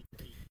trade.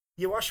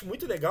 E eu acho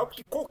muito legal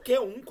porque qualquer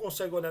um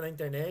consegue olhar na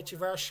internet e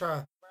vai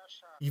achar.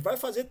 E vai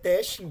fazer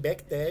teste em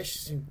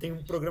backtest. Tem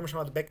um programa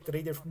chamado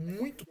Backtrader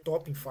muito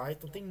top em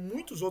Python. Tem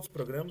muitos outros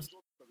programas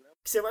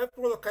que você vai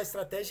colocar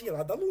estratégia e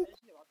lá dá lucro.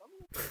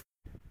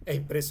 É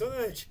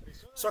impressionante.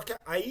 Só que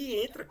aí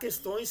entra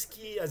questões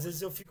que às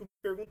vezes eu fico me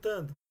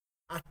perguntando.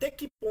 Até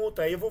que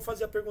ponto? Aí eu vou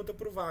fazer a pergunta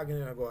para o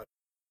Wagner agora.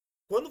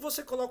 Quando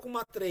você coloca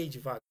uma trade,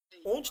 Wagner,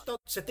 onde tá,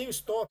 você tem o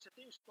stop?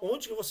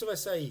 Onde que você vai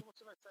sair?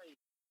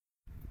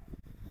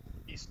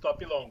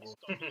 Stop longo.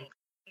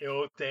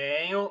 Eu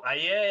tenho.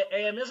 Aí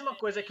é a mesma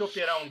coisa que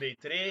operar um day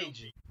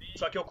trade,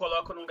 só que eu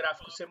coloco num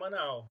gráfico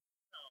semanal.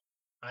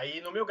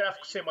 Aí no meu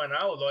gráfico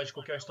semanal,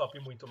 lógico que é um stop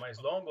muito mais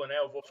longo, né?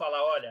 Eu vou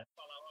falar, olha,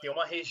 tem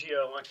uma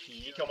região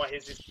aqui que é uma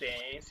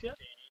resistência,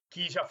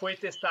 que já foi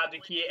testado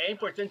e que é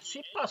importante,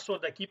 se passou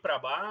daqui para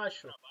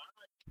baixo,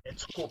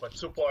 desculpa, de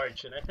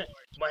suporte, né?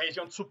 Uma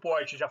região de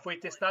suporte já foi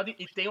testado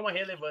e tem uma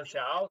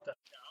relevância alta,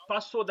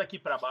 passou daqui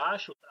para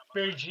baixo,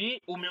 perdi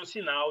o meu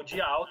sinal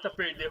de alta,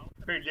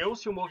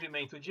 perdeu-se o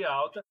movimento de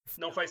alta,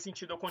 não faz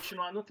sentido eu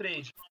continuar no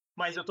trade.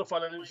 Mas eu tô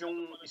falando de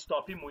um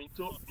stop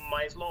muito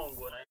mais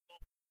longo, né?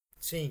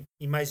 Sim,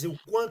 mas o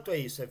quanto é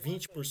isso? É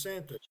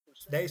 20%?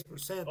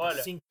 10%?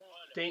 Olha, 5%?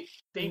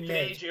 tem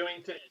trade, eu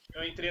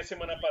entrei a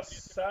semana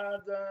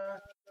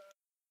passada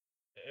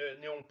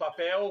em um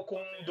papel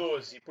com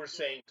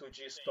 12%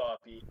 de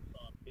stop.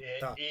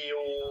 Tá. E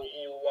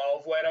o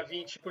alvo era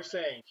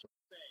 20%.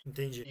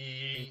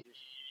 Entendi.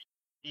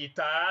 E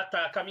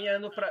tá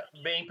caminhando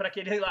bem para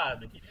aquele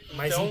lado.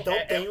 Mas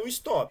então tem o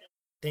stop.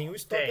 Tem o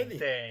stop ali.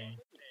 Tem.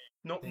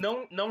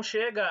 Não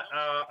chega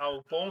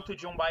ao ponto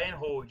de um buy and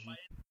hold.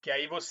 Que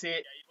aí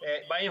você...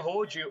 buy and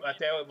hold,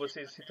 até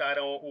vocês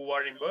citaram o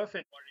Warren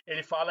Buffett,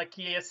 ele fala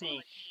que, assim,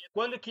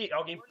 quando que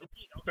alguém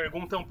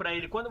perguntam para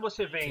ele, quando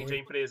você vende a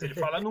empresa? Ele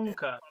fala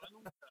nunca.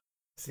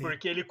 Sim.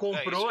 Porque ele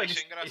comprou... Isso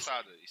é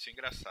engraçado.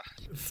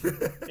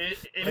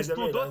 Ele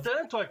estudou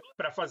tanto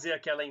para fazer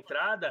aquela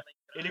entrada,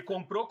 ele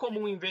comprou como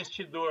um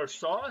investidor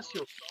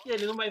sócio e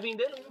ele não vai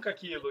vender nunca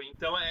aquilo.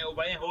 Então, o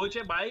buy and hold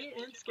é buy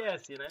and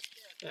esquece, né?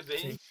 É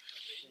bem...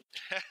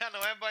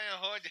 Não é buy and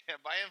hold, é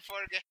buy and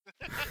forget.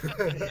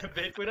 É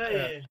bem por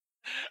aí.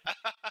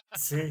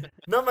 Sim.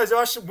 Não, mas eu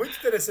acho muito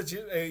interessante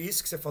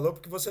isso que você falou,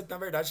 porque você, na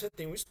verdade, já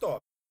tem um stop.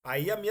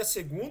 Aí a minha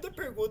segunda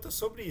pergunta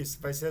sobre isso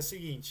vai ser a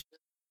seguinte.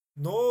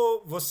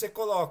 Você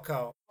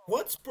coloca...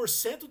 Quantos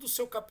 % do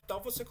seu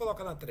capital você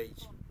coloca na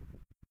trade?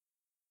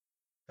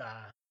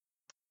 Tá.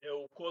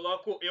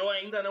 Eu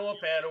ainda não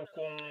opero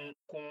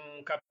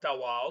com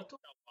capital alto.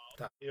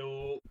 Tá.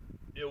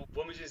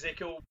 Vamos dizer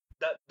que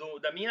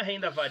da minha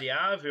renda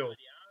variável,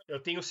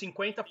 eu tenho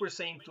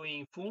 50%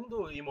 em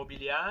fundo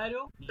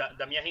imobiliário,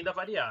 da minha renda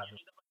variável.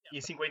 E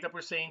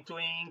 50%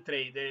 em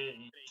trader,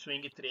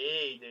 swing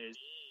traders,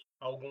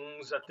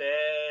 alguns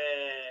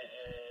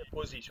até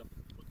position.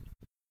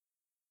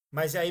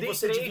 Mas aí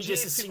você divide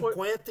esses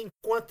 50 em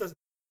quantas...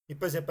 E,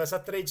 por exemplo, essa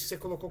trade que você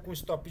colocou com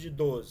stop de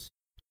 12,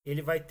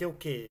 ele vai ter o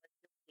quê?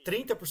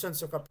 30% do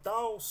seu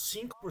capital?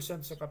 5%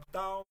 do seu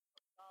capital?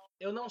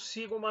 Eu não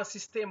sigo uma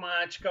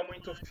sistemática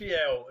muito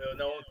fiel. Eu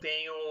não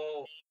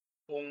tenho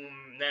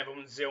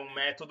vamos dizer, um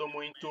método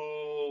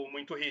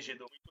muito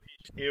rígido.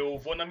 Eu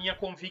vou na minha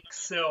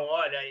convicção.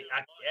 Olha,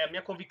 a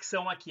minha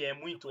convicção aqui é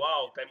muito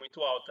alta.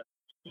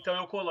 Então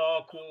eu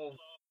coloco,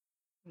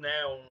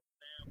 né, um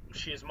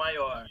X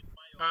maior.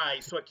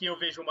 Isso aqui eu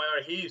vejo o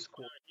maior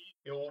risco.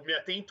 Eu me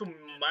atento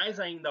mais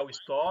ainda ao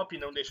stop,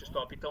 não deixo o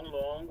stop tão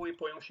longo e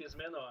ponho um X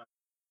menor.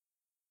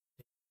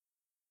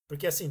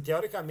 Porque, assim,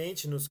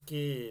 teoricamente, no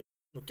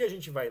que a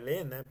gente vai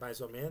ler, né,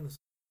 mais ou menos,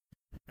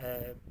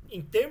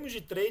 Em termos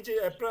de trade,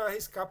 é para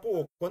arriscar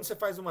pouco. Quando você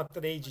faz uma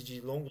trade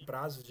de longo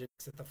prazo, do jeito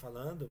que você está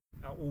falando,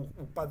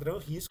 o padrão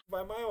risco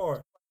vai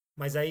maior.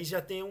 Mas aí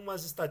já tem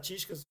umas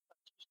estatísticas.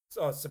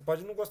 Ó, você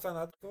pode não gostar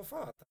nada do que eu vou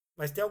falar, tá?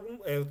 Mas tem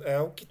algum. É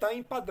o que está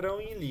em padrão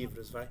em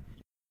livros, vai.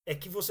 É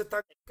que você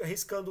está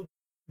arriscando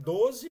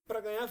 12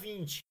 para ganhar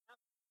 20.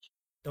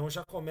 Então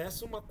já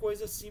começa uma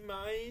coisa assim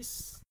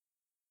mais.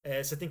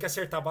 Você tem que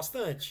acertar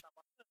bastante.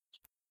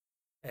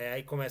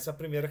 Aí começa a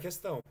primeira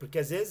questão. Porque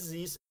às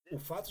vezes o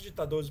fato de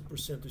estar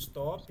 12%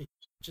 stop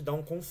te dá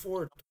um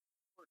conforto.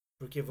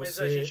 Porque Mas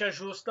a você. gente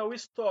ajusta o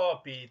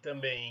stop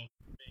também.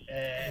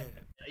 É,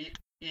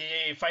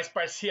 e faz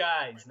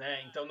parciais,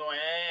 né? Então não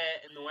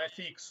é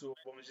fixo,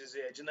 vamos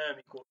dizer, é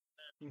dinâmico.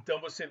 Então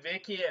você vê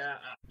que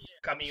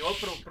caminhou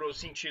pro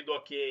sentido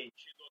ok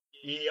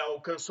e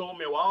alcançou o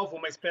meu alvo,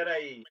 mas espera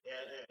aí,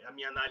 a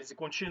minha análise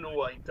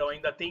continua, então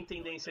ainda tem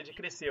tendência de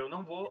crescer. Eu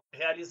não vou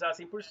realizar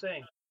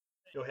 100%.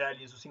 Eu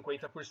realizo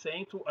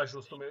 50%,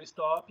 ajusto o meu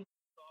stop,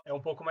 é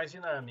um pouco mais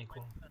dinâmico.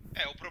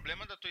 O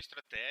problema da tua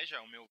estratégia,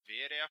 ao meu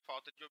ver, é a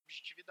falta de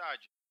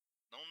objetividade.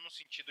 Não no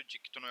sentido de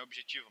que tu não é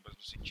objetivo, mas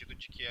no sentido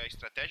de que a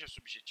estratégia é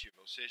subjetiva.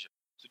 Ou seja,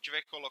 se tu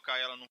tiver que colocar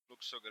ela num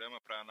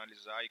fluxograma para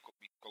analisar e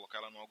colocar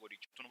ela num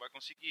algoritmo, tu não vai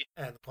conseguir.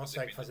 Não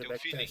consegue fazer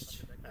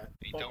backtest.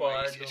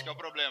 Então, esse que é o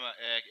problema.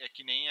 É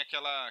que nem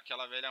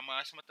aquela velha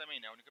máxima também,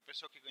 né? A única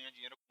pessoa que ganha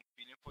dinheiro com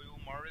feeling foi o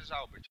Morris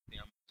Albert. Tem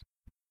a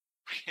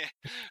porque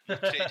no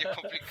trade é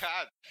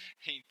complicado.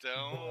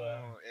 Então,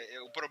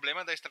 o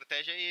problema da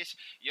estratégia é esse.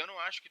 E eu não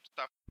acho que tu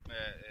tá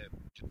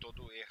de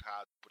todo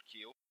errado, porque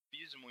eu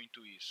fiz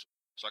muito isso.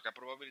 Só que a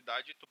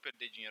probabilidade de tu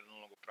perder dinheiro no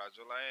longo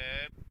prazo ela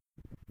é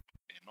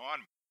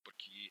enorme,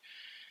 porque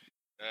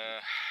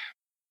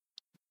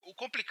o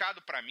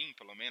complicado pra mim,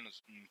 pelo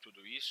menos, em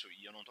tudo isso,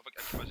 e eu não tô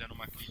aqui fazendo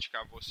uma crítica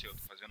a você, eu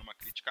tô fazendo uma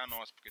crítica a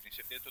nós, porque eu tenho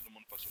certeza que todo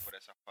mundo passou por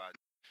essa fase,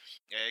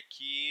 é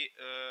que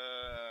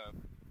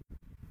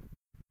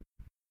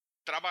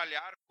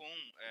trabalhar com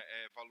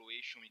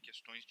valuation e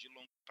questões de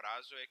longo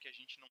prazo é que a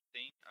gente não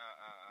tem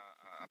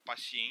a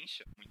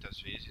paciência, muitas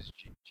vezes,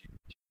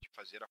 de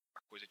fazer a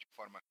coisa de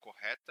forma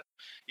correta,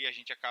 e a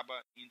gente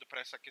acaba indo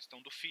para essa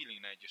questão do feeling,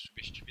 né, de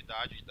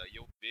subjetividade, daí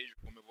eu vejo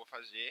como eu vou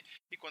fazer,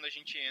 e quando a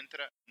gente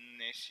entra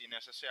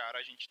nessa seara,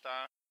 a gente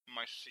está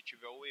mais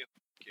suscetível ao erro,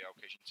 que é o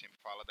que a gente sempre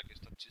fala da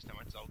questão de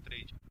sistematizar o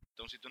trade.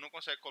 Então, se tu não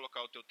consegue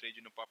colocar o teu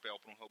trade no papel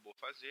para um robô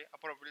fazer, a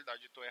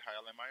probabilidade de tu errar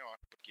ela é maior,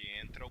 porque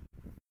entra o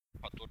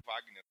fator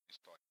Wagner na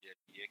história, e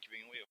aqui é que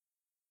vem o erro.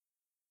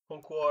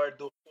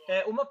 Concordo.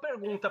 Uma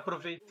pergunta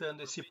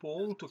aproveitando esse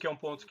ponto, que é um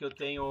ponto que eu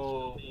tenho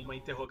uma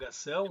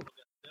interrogação.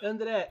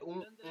 André,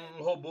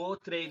 um robô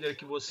trader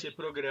que você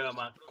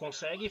programa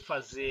consegue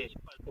fazer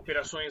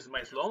operações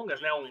mais longas,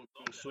 né? Um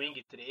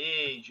swing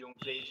trade, um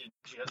trade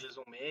de às vezes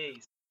um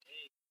mês?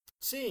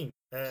 Sim,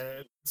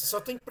 você só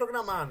tem que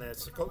programar, né?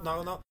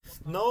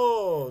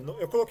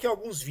 Eu coloquei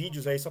alguns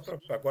vídeos aí, só para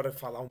agora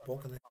falar um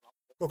pouco, né?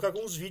 Coloquei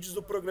alguns vídeos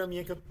do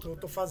programinha que eu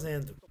tô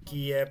fazendo,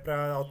 que é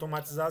para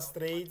automatizar as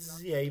trades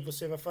e aí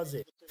você vai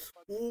fazer.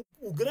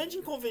 O grande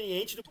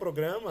inconveniente do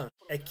programa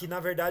é que, na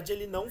verdade,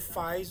 ele não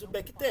faz o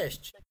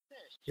backtest.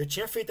 Eu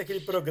tinha feito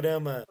aquele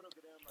programa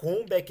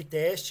com o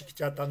backtest, que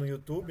já está no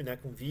YouTube, né,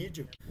 com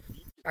vídeo.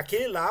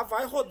 Aquele lá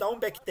vai rodar um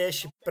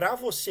backtest para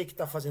você que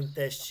está fazendo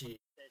teste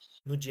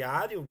no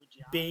diário,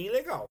 bem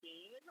legal.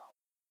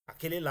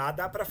 Aquele lá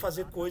dá para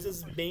fazer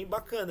coisas bem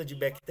bacanas de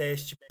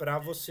backtest para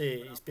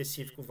você,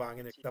 específico,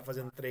 Wagner, que está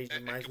fazendo trade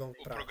mais longo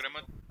prazo.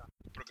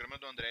 O programa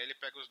do André, ele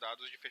pega os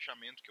dados de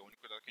fechamento, que é o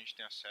único dado que a gente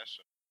tem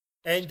acesso.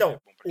 Então,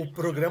 o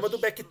programa do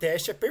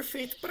backtest é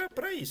perfeito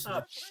para isso.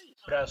 Né?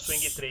 Para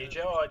swing trade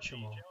é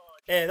ótimo.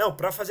 Não,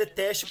 para fazer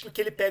teste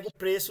porque ele pega o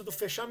preço do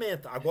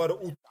fechamento. Agora,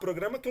 o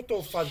programa que eu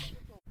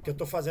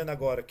tô fazendo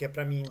agora, que é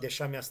para mim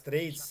deixar minhas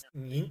trades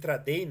em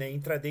intraday, né?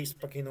 Intraday,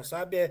 para quem não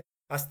sabe, é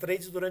as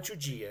trades durante o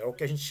dia, é o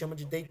que a gente chama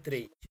de day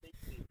trade.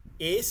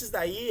 Esses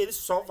daí, ele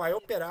só vai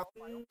operar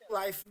com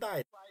live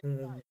data,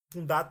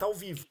 com data ao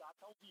vivo.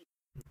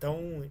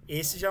 Então,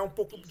 esse já é um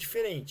pouco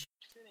diferente.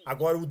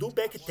 Agora, o do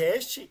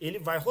backtest, ele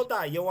vai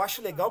rodar. E eu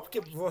acho legal porque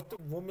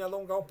vou me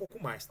alongar um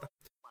pouco mais, tá?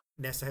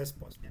 Nessa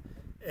resposta.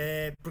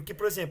 Porque,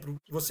 por exemplo,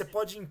 você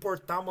pode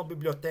importar uma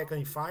biblioteca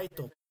em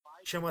Python,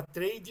 chama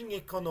Trading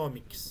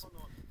Economics,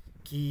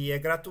 que é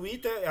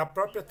gratuita, é a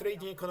própria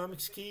Trading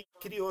Economics que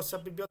criou essa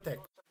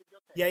biblioteca.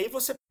 E aí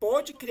você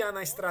pode criar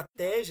na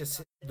estratégia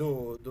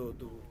do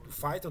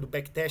Python, do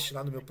backtest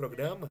lá no meu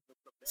programa,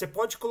 você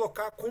pode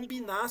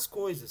combinar as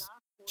coisas.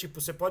 Tipo,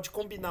 você pode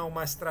combinar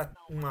uma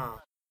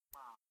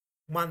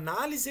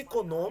análise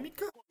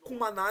econômica com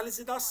uma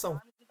análise da ação.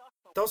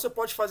 Então você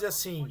pode fazer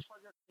assim,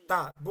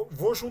 tá,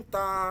 vou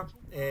juntar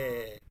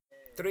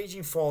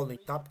trading falling,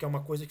 tá? Porque é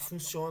uma coisa que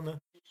funciona.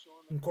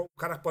 O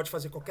cara pode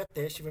fazer qualquer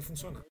teste e vai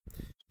funcionar.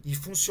 E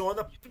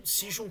funciona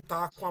se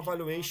juntar com a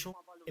valuation,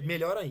 é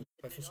melhor ainda,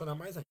 vai funcionar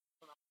mais ainda.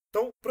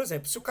 Então, por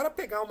exemplo, se o cara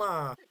pegar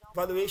uma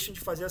valuation de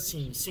fazer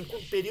assim,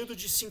 período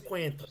de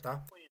 50,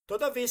 tá?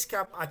 Toda vez que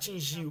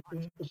atingir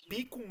o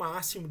pico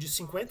máximo de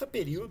 50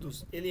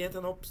 períodos, ele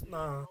entra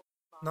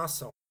na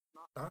ação.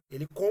 tá?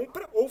 Ele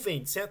compra ou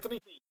vende. Se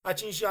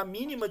atingir a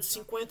mínima de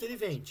 50, ele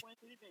vende.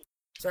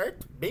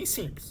 Certo? Bem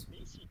simples.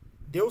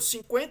 Deu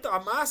 50, a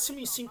máxima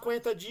em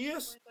 50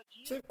 dias,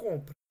 você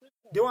compra.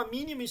 Deu a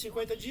mínima em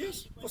 50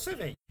 dias, você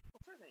vende.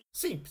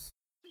 Simples.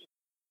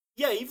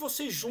 E aí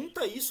você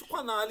junta isso com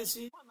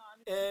análise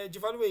de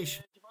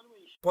valuation.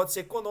 Pode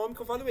ser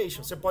econômico ou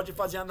valuation. Você pode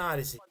fazer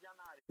análise.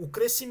 O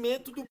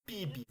crescimento do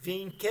PIB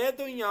vem em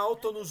queda ou em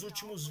alta nos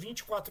últimos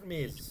 24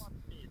 meses.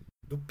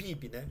 Do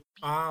PIB, né?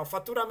 O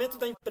faturamento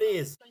da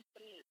empresa.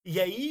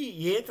 E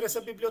aí entra essa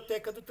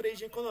biblioteca do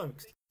Trading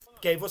Economics.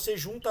 Que aí você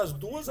junta as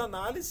duas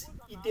análises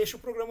e deixa o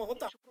programa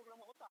rodar.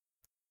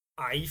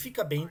 Aí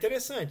fica bem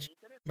interessante.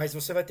 Mas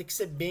você vai ter que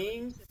ser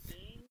bem...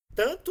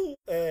 Tanto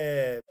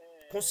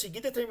conseguir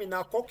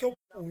determinar qual que é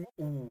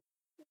o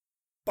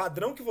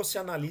padrão que você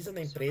analisa na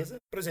empresa.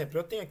 Por exemplo,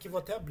 eu tenho aqui, vou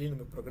até abrir no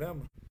meu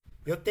programa.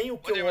 Eu tenho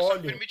o que eu olho... Só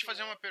permite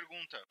fazer uma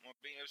pergunta,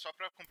 só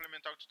para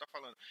complementar o que tu está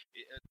falando.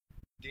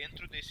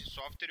 Dentro desse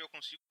software eu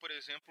consigo, por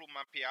exemplo,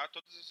 mapear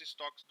todos os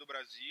estoques do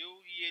Brasil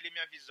e ele me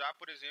avisar,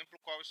 por exemplo,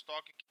 qual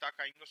estoque que está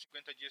caindo aos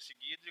 50 dias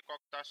seguidos e qual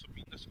que está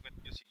subindo aos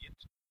 50 dias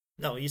seguidos?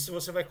 Não, isso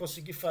você vai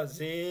conseguir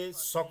fazer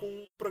só com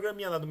um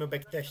programinha lá do meu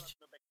backtest.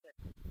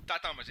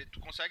 Tá, mas tu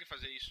consegue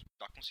fazer isso?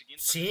 Tá conseguindo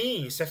fazer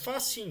Sim, isso é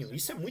facinho.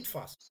 Isso é muito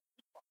fácil.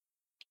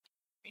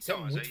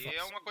 Então, mas aí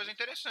é uma coisa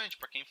interessante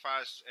para quem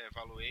faz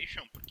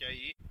valuation, porque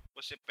aí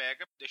você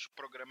pega, deixa o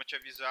programa te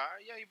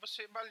avisar e aí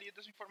você valida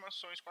as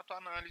informações com a tua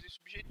análise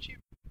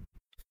subjetiva.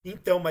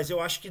 Então, mas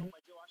eu acho que,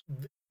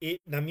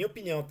 na minha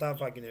opinião, tá,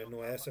 Wagner?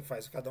 Não é você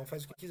faz, cada um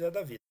faz o que quiser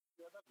da vida.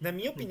 Na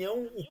minha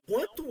opinião, o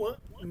quanto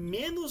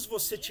menos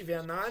você tiver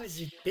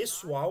análise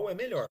pessoal é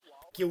melhor.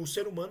 Porque o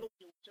ser humano,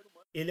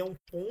 ele é um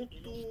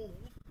ponto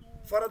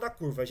fora da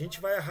curva. A gente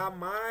vai errar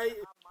mais...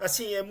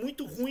 Assim, é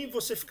muito ruim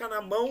você ficar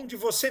na mão de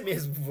você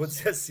mesmo, vou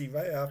dizer assim,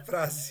 vai a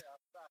frase.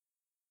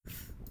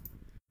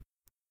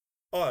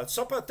 Ó,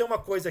 só para ter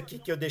uma coisa aqui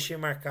que eu deixei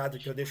marcado,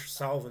 que eu deixo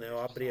salvo, né? Eu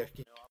abri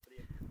aqui.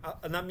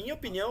 Na minha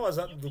opinião,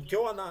 do que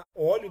eu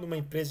olho numa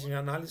empresa de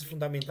análise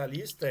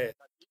fundamentalista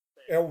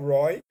é o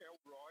ROI,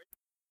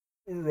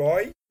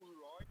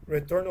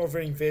 Return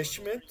over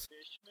Investment,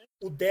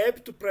 o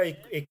débito para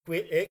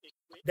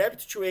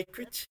débito to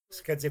equity,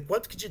 isso quer dizer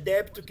quanto que de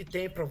débito que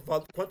tem para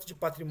quanto de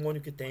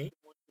patrimônio que tem,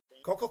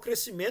 qual que é o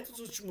crescimento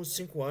dos últimos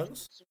 5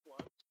 anos,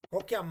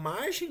 qual que é a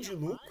margem de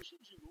lucro,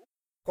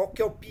 qual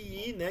que é o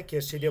PI, né, que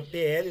seria o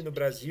PL no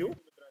Brasil,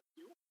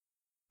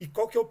 e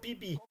qual que é o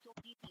PIB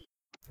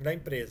da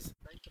empresa.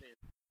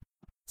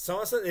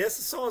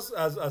 Essas são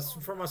as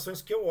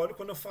informações que eu olho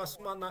quando eu faço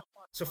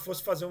se eu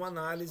fosse fazer uma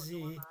análise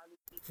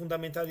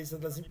fundamentalista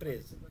das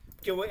empresas.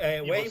 Porque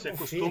e você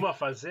costuma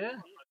fazer?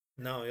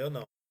 Não, eu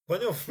não.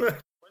 Quando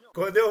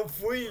eu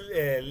fui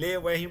ler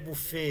o Warren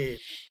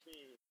Buffett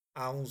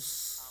há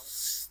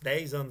uns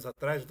 10 anos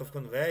atrás, eu tô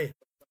ficando velho,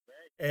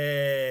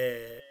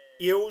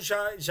 eu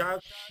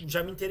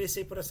já me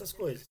interessei por essas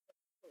coisas.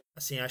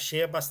 Assim,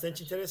 achei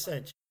bastante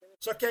interessante.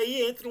 Só que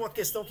aí entra uma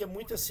questão que é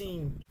muito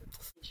assim...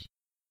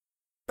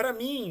 Para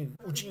mim,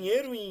 o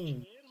dinheiro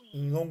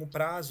em longo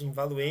prazo, em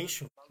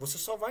valuation, você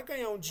só vai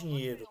ganhar um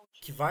dinheiro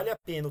que vale a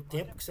pena o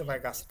tempo que você vai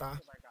gastar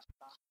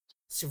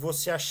se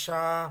você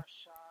achar...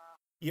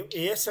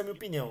 Essa é a minha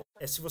opinião.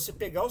 É se você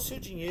pegar o seu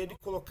dinheiro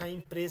e colocar em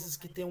empresas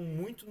que tenham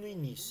muito no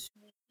início.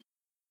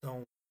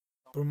 Então,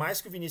 por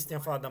mais que o Vinicius tenha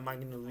falado da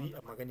Magna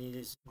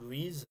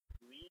Luiza,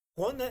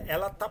 quando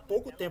ela está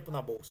pouco tempo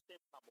na bolsa,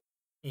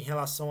 em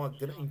relação a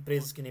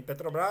empresas que nem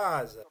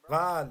Petrobras,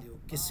 Vale, o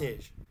que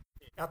seja,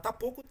 ela está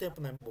pouco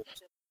tempo na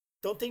bolsa.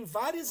 Então, tem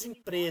várias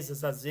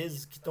empresas, às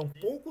vezes, que estão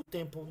pouco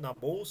tempo na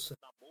bolsa,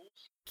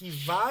 que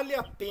vale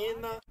a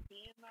pena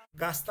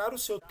gastar o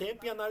seu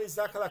tempo e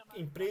analisar aquela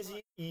empresa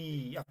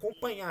e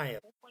acompanhar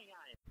ela.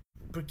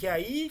 Porque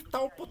aí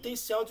está o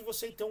potencial de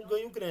você ter um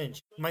ganho grande.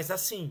 Mas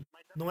assim,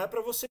 não é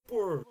para você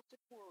pôr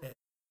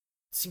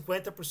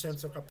 50% do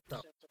seu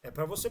capital. É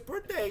para você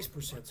pôr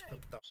 10% do seu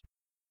capital.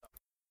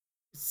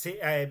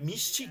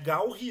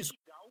 Mitigar o risco.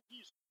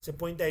 Você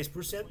põe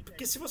 10%,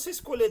 porque se você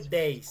escolher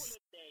 10%,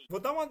 vou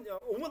dar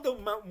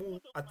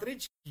a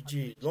trade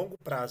de longo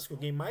prazo que eu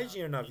ganhei mais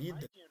dinheiro na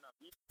vida,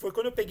 foi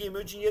quando eu peguei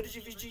meu dinheiro e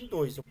dividi em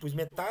 2. Eu pus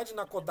metade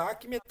na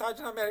Kodak e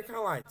metade na American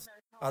Airlines.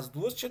 As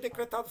duas tinham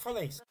decretado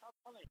falência.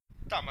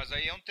 Tá, mas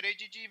aí é um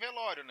trade de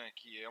velório, né?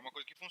 Que é uma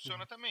coisa que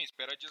funciona também.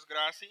 Espera a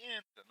desgraça e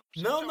entra.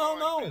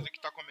 Não. Empresa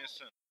que tá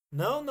começando.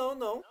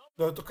 Não.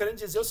 Eu tô querendo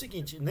dizer o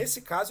seguinte.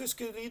 Nesse caso, eu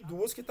escolhi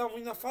duas que estavam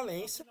indo à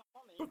falência,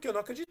 porque eu não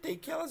acreditei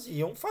que elas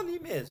iam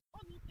falir mesmo.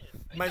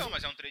 Mas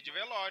é um trade de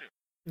velório.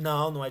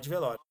 Não é de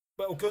velório.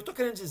 O que eu tô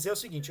querendo dizer é o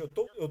seguinte. Eu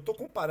tô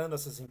comparando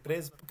essas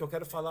empresas porque eu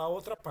quero falar a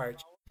outra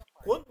parte.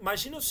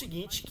 Imagina o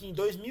seguinte, que em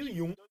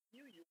 2001,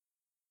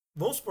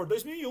 vamos supor,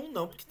 2001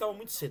 não, porque estava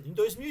muito cedo. Em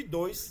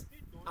 2002,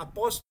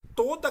 após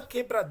toda a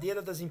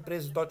quebradeira das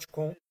empresas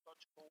 .com,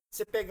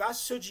 você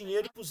pegasse seu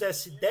dinheiro e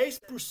pusesse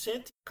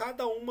 10% em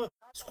cada uma,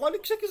 escolhe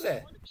o que você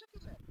quiser,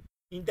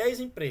 em 10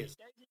 empresas.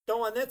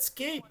 Então a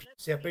Netscape,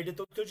 você ia perder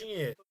todo o seu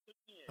dinheiro.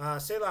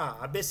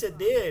 A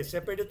BCD, você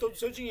ia perder todo o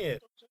seu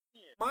dinheiro.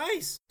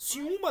 Mas, se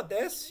uma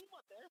desse,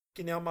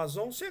 que nem a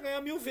Amazon, você ia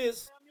ganhar 1000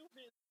 vezes.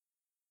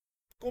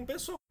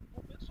 Compensou.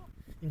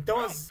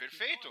 Então,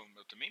 perfeito,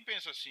 eu também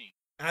penso assim.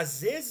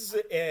 às vezes,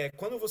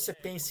 quando você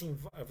pensa em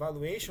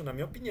valuation, na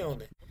minha opinião,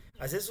 né?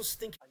 Às vezes você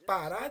tem que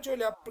parar de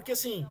olhar, porque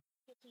assim,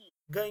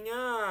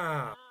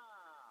 ganhar.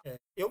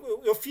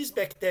 Eu fiz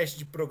backtest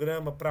de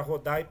programa para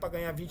rodar e para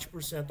ganhar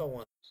 20% ao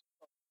ano.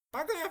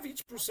 Para ganhar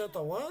 20%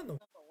 ao ano,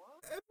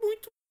 é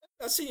muito.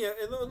 Assim,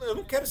 eu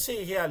não quero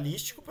ser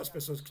realístico para as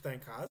pessoas que estão em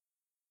casa,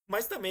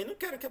 mas também não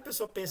quero que a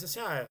pessoa pense assim,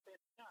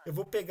 eu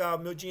vou pegar o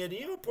meu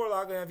dinheirinho, vou pôr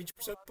lá, ganhar 20%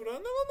 por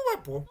ano, ela não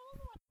vai pôr.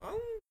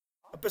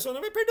 A pessoa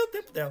não vai perder o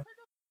tempo dela.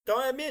 Então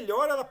é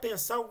melhor ela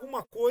pensar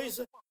alguma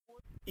coisa.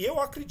 Eu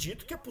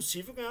acredito que é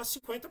possível ganhar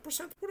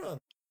 50% por ano.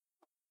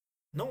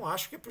 Não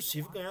acho que é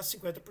possível ganhar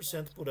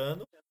 50% por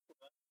ano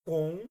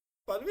com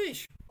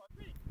valuation.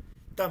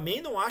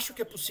 Também não acho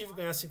que é possível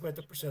ganhar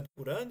 50%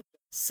 por ano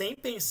sem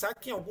pensar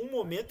que em algum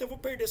momento eu vou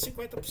perder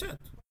 50%.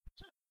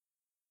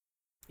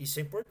 Isso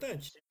é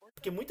importante.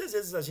 Porque muitas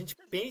vezes a gente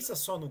pensa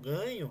só no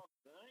ganho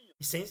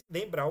e sem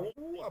lembrar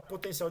a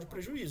potencial de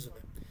prejuízo.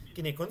 Né?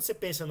 Que nem quando você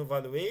pensa no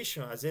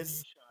valuation, às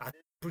vezes,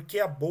 porque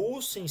a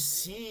bolsa em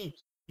si,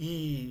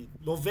 e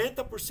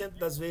 90%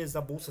 das vezes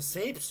a bolsa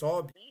sempre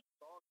sobe,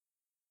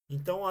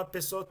 então a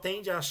pessoa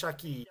tende a achar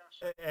que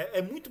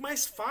é muito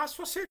mais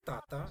fácil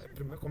acertar, tá?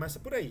 Começa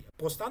por aí.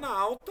 Apostar na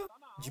alta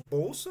de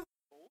bolsa,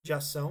 de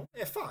ação,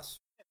 é fácil.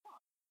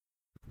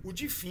 O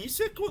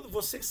difícil é quando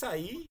você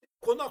sair,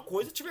 quando a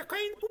coisa estiver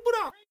caindo pro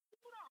buraco.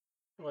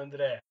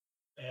 André,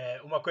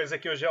 uma coisa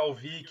que eu já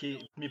ouvi que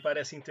me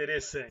parece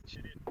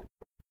interessante.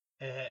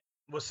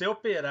 Você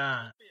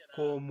operar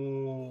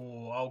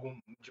como algo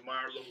de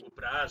maior longo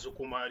prazo,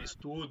 com maior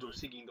estudo,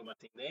 seguindo uma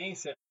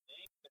tendência,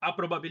 a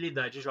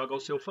probabilidade joga ao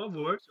seu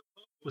favor.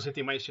 Você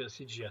tem mais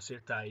chance de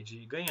acertar e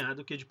de ganhar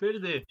do que de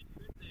perder.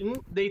 Um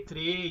day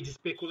trade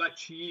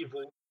especulativo,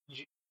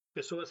 de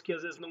pessoas que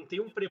às vezes não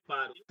têm um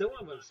preparo tão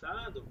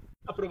avançado,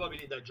 a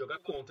probabilidade de jogar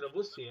contra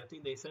você, a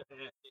tendência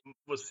é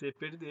você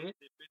perder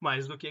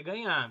mais do que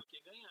ganhar.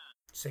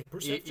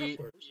 100% de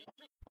acordo.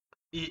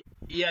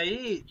 E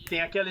aí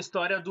tem aquela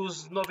história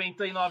dos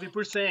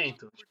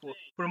 99%. Tipo,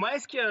 por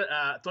mais que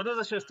todas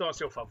as chances estão a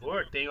seu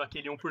favor, tem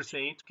aquele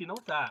 1% que não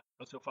está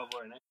a seu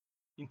favor, né?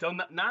 Então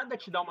nada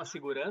te dá uma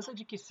segurança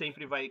de que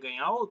sempre vai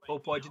ganhar ou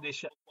pode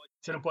deixar.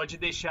 Você não pode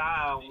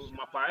deixar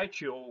uma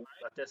parte ou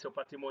até seu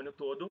patrimônio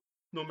todo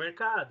no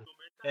mercado.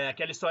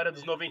 Aquela história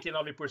dos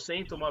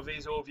 99%, uma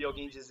vez eu ouvi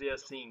alguém dizer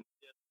assim,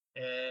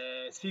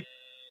 se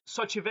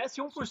só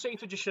tivesse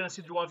 1% de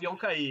chance do avião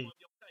cair,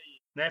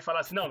 né? Falar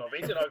assim, não,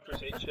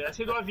 99% de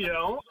chance do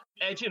avião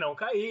é de não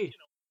cair.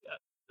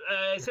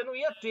 Você não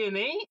ia ter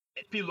nem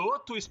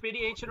piloto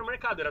experiente no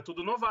mercado, era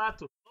tudo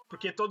novato,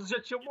 porque todos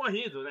já tinham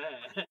morrido,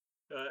 né?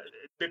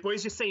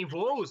 Depois de 100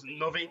 voos,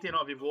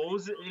 99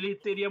 voos, ele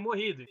teria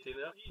morrido,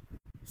 entendeu?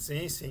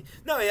 Sim, sim.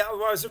 Não,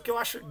 mas o que eu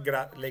acho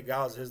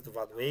legal, às vezes, do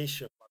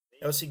valuation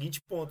é o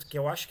seguinte ponto, que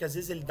eu acho que às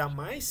vezes ele dá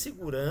mais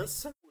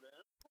segurança,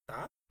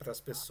 tá, para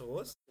as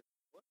pessoas,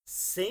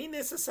 sem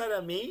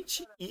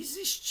necessariamente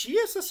existir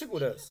essa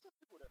segurança.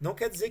 Não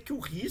quer dizer que o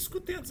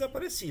risco tenha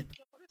desaparecido.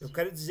 Eu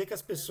quero dizer que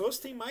as pessoas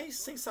têm mais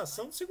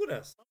sensação de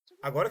segurança.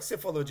 Agora que você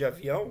falou de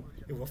avião,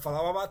 eu vou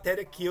falar uma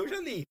matéria que eu já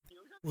li.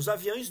 Os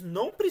aviões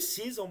não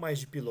precisam mais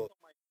de piloto.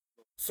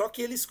 Só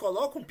que eles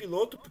colocam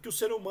piloto porque o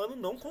ser humano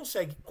não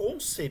consegue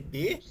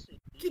conceber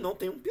que não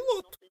tem um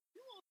piloto.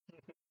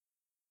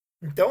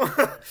 Então,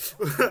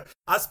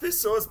 as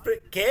pessoas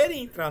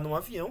querem entrar num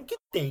avião que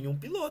tenha um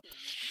piloto.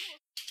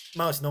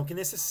 Mas não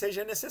que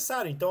seja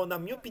necessário. Então, na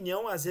minha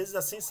opinião, às vezes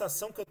a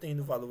sensação que eu tenho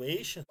no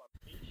valuation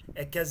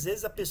é que às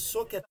vezes a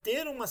pessoa quer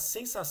ter uma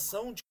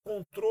sensação de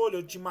controle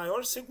ou de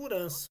maior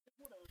segurança.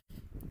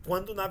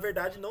 Quando, na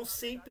verdade, não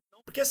sempre...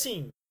 Porque,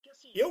 assim,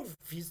 eu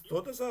fiz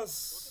todas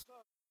as...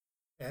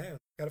 não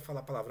quero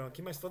falar palavrão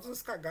aqui, mas todas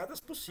as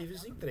cagadas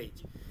possíveis em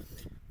trade.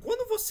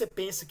 Quando você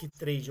pensa que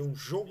trade é um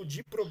jogo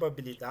de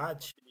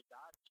probabilidade,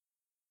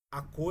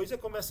 a coisa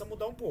começa a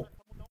mudar um pouco.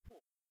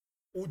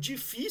 O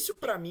difícil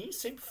para mim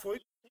sempre foi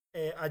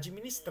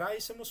administrar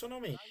isso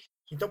emocionalmente.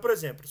 Então, por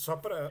exemplo,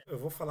 eu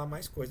vou falar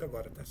mais coisa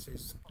agora, tá?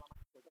 Vocês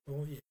vão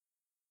ouvir.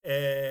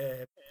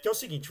 Que é o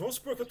seguinte, vamos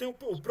supor que eu tenho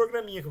o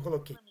programinha que eu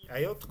coloquei.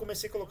 Aí eu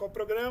comecei a colocar o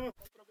programa.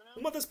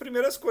 Uma das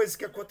primeiras coisas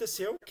que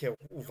aconteceu, que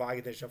o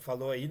Wagner já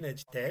falou aí, né,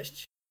 de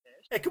teste,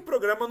 é que o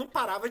programa não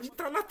parava de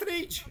entrar na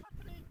trade.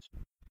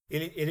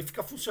 Ele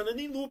fica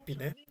funcionando em loop,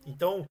 né?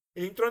 Então,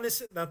 ele entrou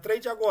na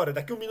trade agora,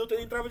 daqui 1 minuto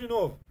ele entrava de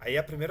novo. Aí é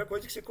a primeira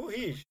coisa que você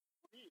corrige.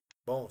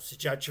 Bom, se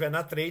já estiver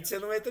na trade, você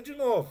não entra de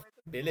novo.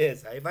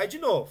 Beleza, aí vai de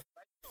novo.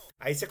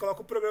 Aí você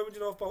coloca o programa de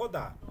novo para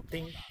rodar.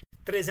 Tem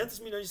 300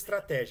 milhões de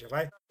estratégia,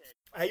 vai.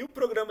 Aí o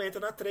programa entra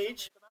na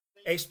trade,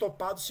 é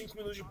estopado 5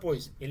 minutos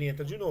depois. Ele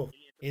entra de novo.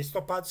 Ele é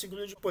estopado 5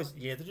 minutos depois.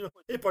 E entra de novo.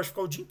 Ele pode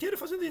ficar o dia inteiro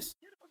fazendo isso.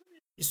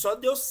 E só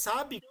Deus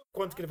sabe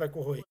quanto que ele vai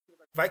corroer.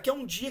 Vai que é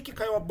um dia que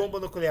caiu a bomba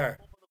nuclear.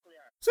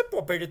 Você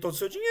pode perder todo o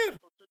seu dinheiro.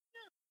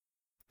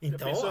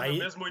 Então, aí... No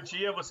mesmo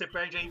dia você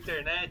perde a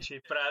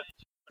internet para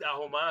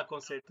arrumar,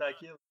 consertar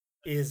aquilo?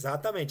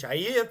 Exatamente.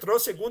 Aí entrou o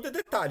segundo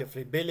detalhe. Eu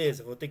falei,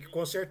 beleza, vou ter que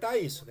consertar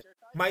isso, né?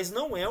 Mas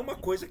não é uma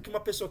coisa que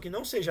uma pessoa que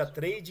não seja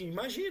trade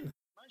imagina.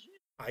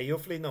 Aí eu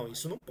falei, não,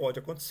 isso não pode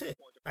acontecer.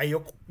 Aí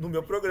no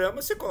meu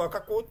programa você coloca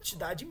a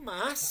quantidade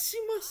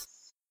máxima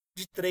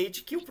de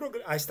trade que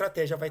a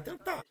estratégia vai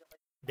tentar.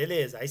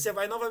 Beleza. Aí você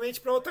vai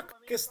novamente para outra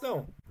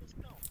questão.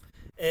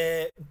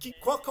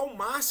 Qual que é o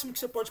máximo que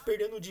você pode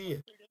perder no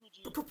dia?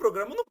 Porque o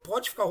programa não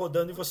pode ficar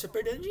rodando e você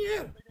perdendo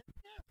dinheiro.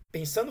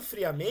 Pensando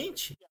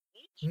friamente,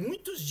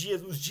 muitos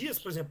dias, os dias,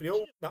 por exemplo,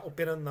 eu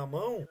operando na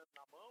mão,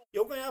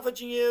 eu ganhava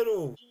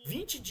dinheiro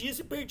 20 dias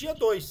e perdia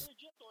 2.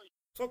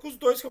 Só que os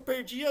 2 que eu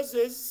perdi, às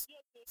vezes,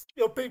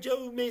 eu perdia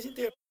o mês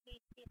inteiro.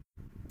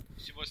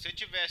 Se você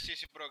tivesse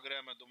esse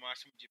programa do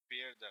máximo de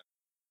perda,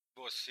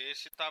 você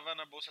estava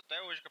na bolsa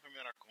até hoje com a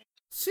primeira conta.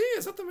 Sim,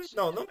 exatamente.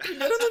 Não,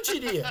 primeira eu não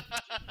diria.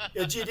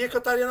 Eu diria que eu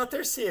estaria na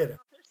terceira.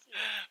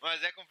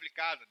 Mas é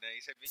complicado, né?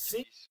 Isso é bem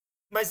difícil.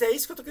 Mas é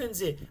isso que eu tô querendo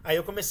dizer. Aí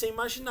eu comecei a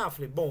imaginar.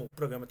 Falei, bom, o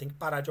programa tem que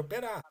parar de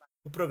operar.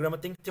 O programa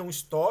tem que ter um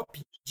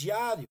stop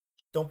diário.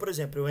 Então, por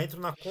exemplo, eu entro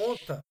na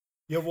conta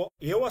e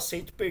eu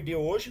aceito perder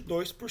hoje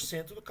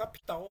 2% do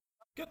capital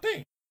que eu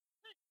tenho.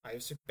 Aí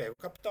você pega o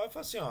capital e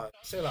fala assim, ó,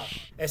 sei lá,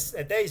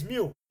 é 10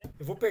 mil?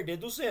 Eu vou perder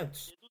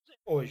 200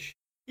 hoje.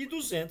 E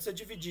 200 é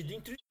dividido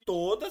entre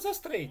todas as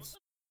trades.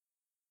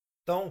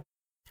 Então,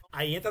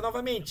 aí entra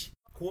novamente.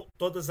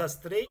 Todos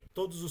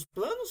os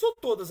planos ou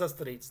todas as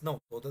trades? Não,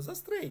 todas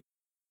as trades.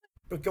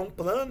 Porque um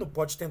plano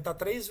pode tentar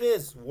 3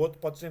 vezes, o outro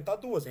pode tentar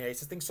 2. Aí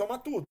você tem que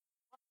somar tudo.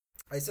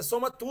 Aí você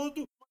soma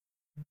tudo,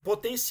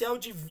 potencial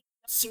de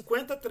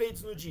 50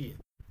 trades no dia.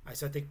 Aí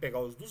você vai ter que pegar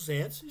os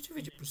 200 e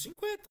dividir por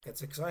 50. Quer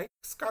dizer que você vai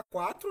riscar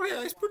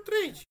R$4 por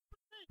trade.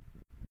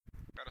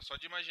 Cara, só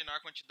de imaginar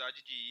a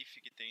quantidade de if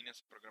que tem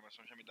nessa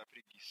programação já me dá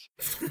preguiça.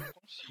 Eu não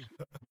consigo.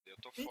 Eu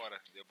tô fora.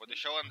 Eu vou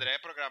deixar o André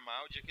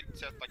programar. O dia que ele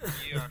disser tá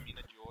aqui a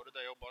mina de ouro,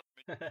 daí eu boto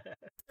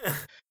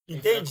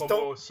Entende? Como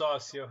então,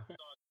 sócio.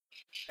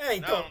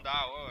 Então. Não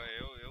dá.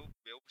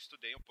 Eu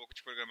estudei um pouco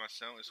de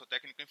programação. Eu sou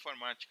técnico em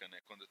informática, né?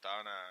 Quando eu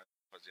tava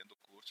fazendo o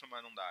curso,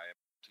 mas não dá. É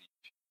muito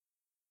if.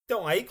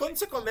 Então, aí quando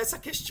você começa a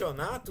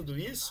questionar tudo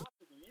isso,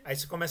 aí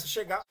você começa a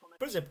chegar.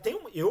 Por exemplo,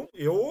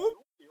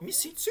 eu me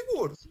sinto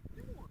seguro.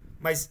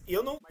 Mas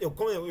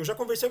eu já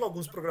conversei com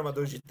alguns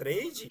programadores de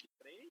trade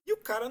e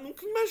o cara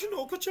nunca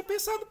imaginou o que eu tinha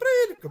pensado pra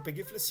ele. Porque eu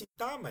peguei e falei assim,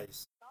 tá,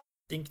 mas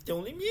tem que ter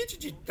um limite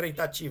de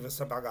tentativa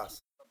essa bagaça.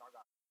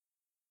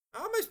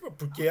 Ah, mas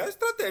porque a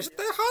estratégia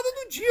tá errada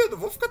no dia, eu não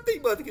vou ficar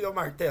teimando que deu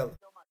martelo.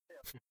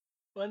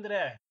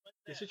 André,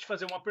 deixa eu te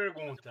fazer uma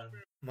pergunta.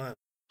 Mano.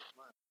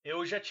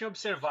 Eu já tinha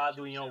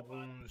observado em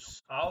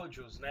alguns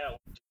áudios, né, o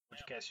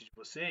podcast de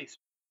vocês,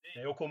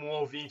 eu como um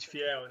ouvinte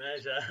fiel, né,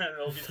 já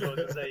ouvi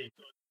todos aí,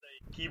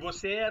 que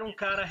você era um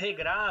cara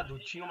regrado,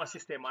 tinha uma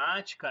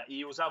sistemática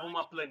e usava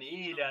uma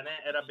planilha, né,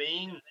 era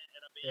bem,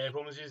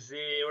 vamos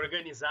dizer,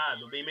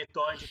 organizado, bem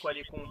metódico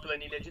ali com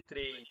planilha de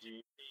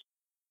trade.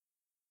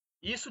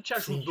 Isso te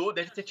ajudou, Sim.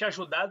 Deve ter te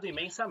ajudado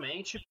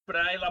imensamente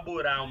para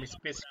elaborar uma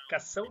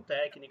especificação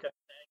técnica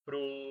para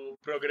o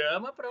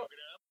programa,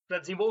 para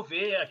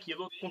desenvolver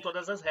aquilo com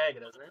todas as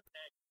regras, né?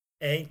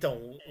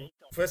 Então,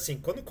 foi assim,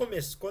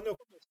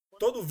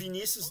 todo o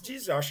Vinicius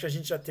diz, eu acho que a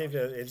gente já teve,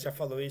 ele já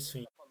falou isso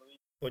em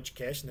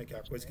podcast, né, que é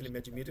a coisa que ele me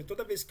admira, e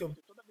toda vez que eu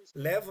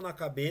levo na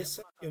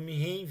cabeça, eu me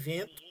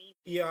reinvento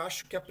e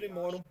acho que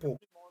aprimoro um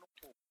pouco.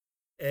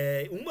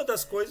 Uma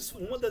das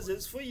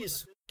vezes foi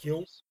isso, que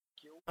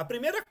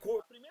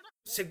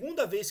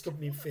segunda vez que eu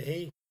me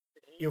ferrei,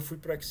 eu fui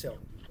pro Excel.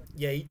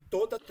 E aí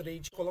toda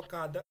trade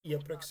colocada ia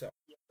pro Excel.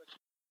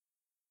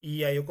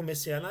 E aí eu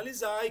comecei a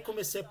analisar e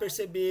comecei a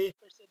perceber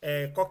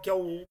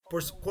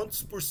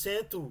quantos por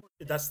cento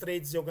das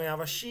trades eu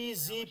ganhava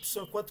X,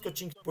 Y, quanto que eu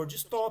tinha que pôr de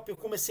stop. Eu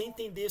comecei a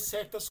entender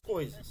certas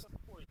coisas,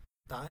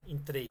 tá? Em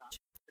trade.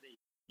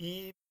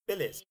 E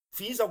beleza.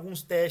 Fiz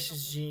alguns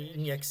testes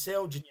em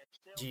Excel de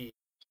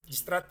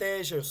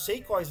estratégia. Eu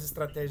sei quais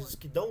estratégias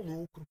que dão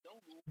lucro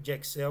de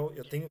Excel.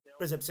 Eu tenho,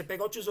 por exemplo, você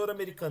pegar o Tesouro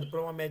Americano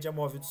para uma média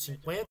móvel de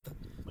 50,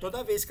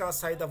 toda vez que ela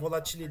sair da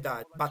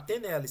volatilidade,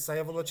 bater nela e sair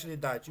a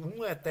volatilidade,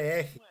 1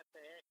 etcA,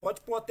 pode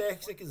pôr a TR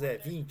que você quiser,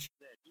 20,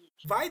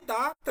 vai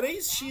dar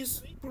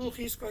 3x pro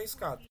risco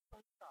arriscado.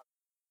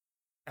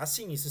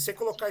 Assim, se você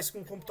colocar isso com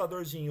um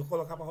computadorzinho e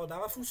colocar para rodar,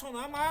 vai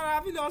funcionar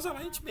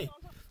maravilhosamente bem.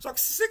 Só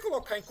que se você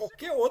colocar em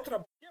qualquer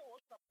outra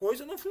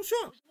coisa, não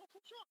funciona.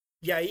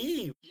 E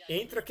aí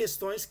entra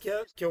questões que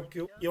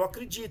eu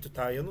acredito,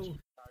 tá?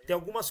 Tem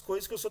algumas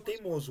coisas que eu sou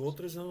teimoso,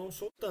 outras eu não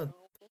sou tanto.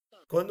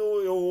 Quando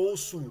eu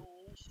ouço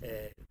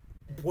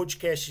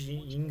podcast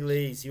em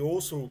inglês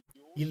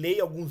e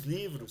leio alguns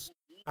livros,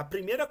 a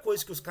primeira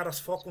coisa que os caras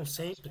focam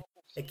sempre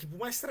é que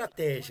uma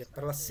estratégia,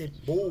 para ela ser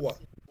boa,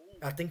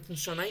 ela tem que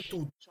funcionar em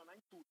tudo.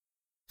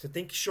 Você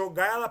tem que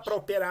jogar ela para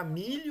operar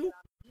milho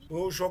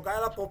ou jogar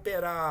ela para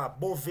operar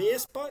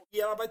Bovespa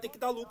e ela vai ter que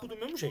dar lucro do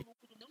mesmo jeito.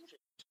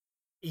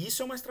 E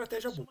isso é uma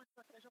estratégia boa.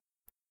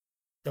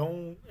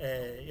 Então,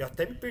 eu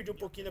até me perdi um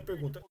pouquinho na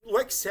pergunta. O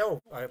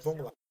Excel,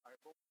 vamos lá.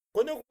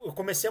 Quando eu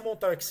comecei a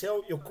montar o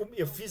Excel,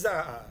 eu fiz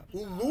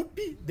o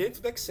loop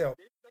dentro do Excel.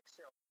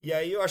 E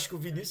aí eu acho que o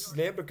Vinicius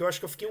lembra que eu acho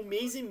que eu fiquei 1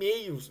 mês e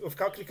meio. Eu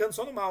ficava clicando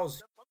só no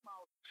mouse.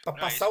 Pra Não,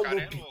 passar esse o cara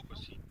loop. é louco,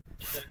 assim.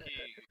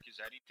 Dia que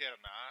quiser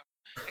internar.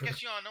 É que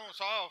assim, ó, não,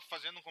 só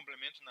fazendo um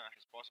complemento na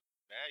resposta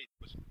do André, e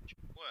depois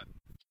continua.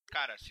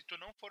 Cara, se tu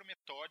não for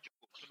metódico,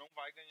 tu não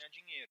vai ganhar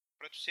dinheiro.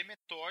 Pra tu ser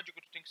metódico,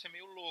 tu tem que ser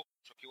meio louco.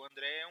 Só que o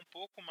André é um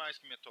pouco mais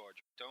que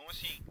metódico. Então,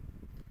 assim,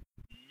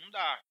 não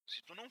dá.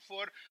 Se tu não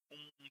for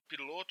um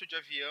piloto de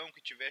avião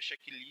que tiver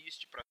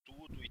checklist pra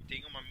tudo e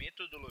tem uma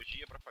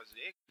metodologia pra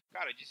fazer,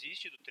 cara,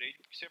 desiste do trade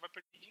porque você vai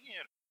perder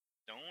dinheiro.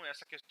 Então,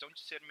 essa questão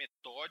de ser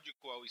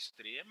metódico ao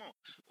extremo,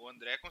 o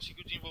André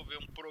conseguiu desenvolver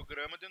um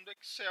programa dentro do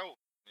Excel.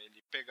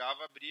 Ele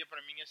pegava, abria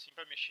pra mim assim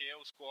pra mexer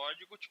os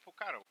códigos, tipo,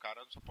 cara, o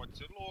cara só pode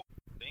ser louco,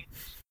 tem?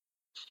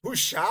 O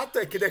chato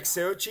é que no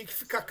Excel eu tinha que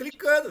ficar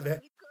clicando, né?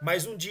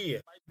 Mais um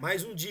dia,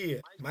 mais um dia.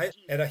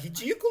 Era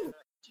ridículo.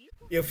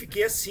 Eu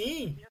fiquei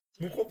assim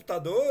no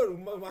computador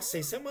umas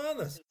 6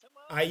 semanas.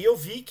 Aí eu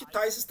vi que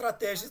tais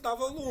estratégias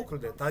davam lucro,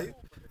 né?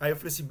 Aí eu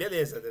falei assim,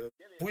 beleza. Eu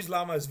pus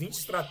lá umas 20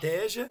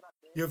 estratégias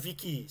e eu vi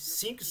que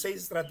 5,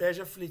 6 estratégias,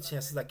 eu falei, assim,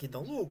 essas daqui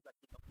dão lucro.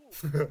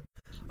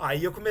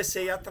 Aí eu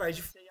comecei a ir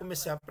atrás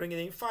comecei a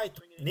aprender em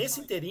Python. Nesse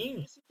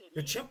inteirinho,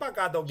 eu tinha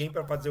pagado alguém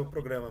para fazer o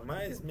programa,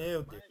 mas,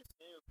 meu Deus,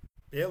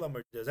 pelo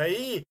amor de Deus.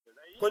 Aí,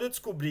 quando eu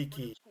descobri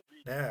que,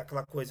 né,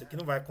 aquela coisa que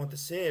não vai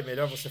acontecer, é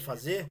melhor você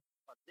fazer,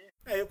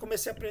 aí eu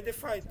comecei a aprender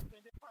Python.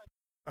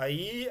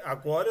 Aí,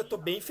 agora eu tô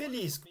bem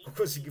feliz que eu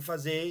consegui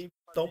fazer em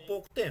tão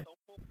pouco tempo.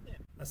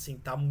 Assim,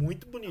 tá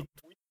muito bonito.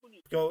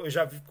 Porque eu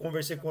já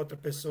conversei com outra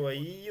pessoa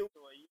aí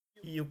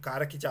e o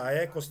cara que já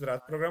é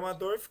considerado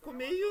programador ficou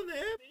meio,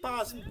 né,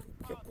 pasmo,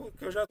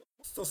 que eu já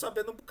estou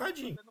sabendo um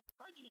bocadinho.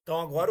 Então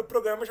agora o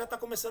programa já está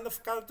começando a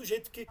ficar do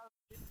jeito que.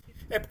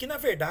 É porque, na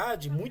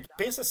verdade,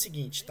 pensa o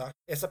seguinte, tá?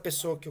 Essa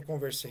pessoa que eu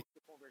conversei.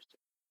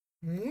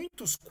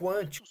 Muitos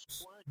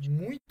quânticos,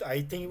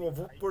 aí eu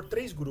vou por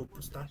 3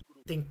 grupos, tá?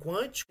 Tem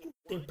quântico,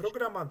 tem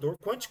programador.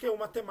 Quântico é o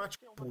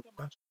matemático puro,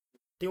 tá?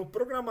 Tem o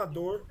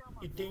programador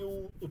e tem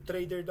o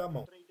trader da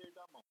mão,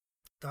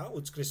 tá?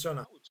 O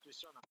discricionário.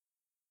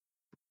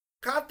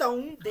 Cada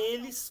um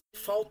deles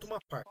falta uma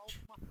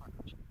parte.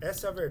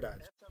 Essa é a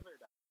verdade.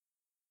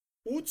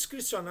 O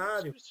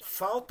discricionário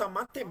falta a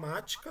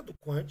matemática do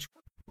quântico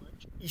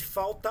e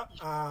falta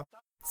a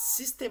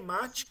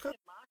sistemática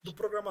do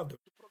programador,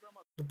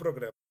 do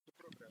programa.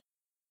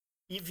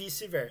 E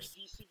vice-versa.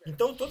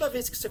 Então, toda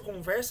vez que você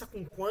conversa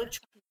com o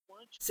quântico,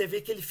 você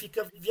vê que ele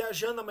fica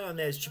viajando na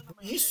maionese. Tipo,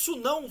 isso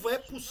não é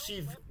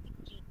possível.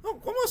 Não,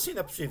 como assim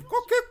não é possível?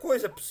 Qualquer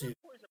coisa é possível.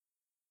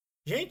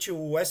 Gente,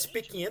 o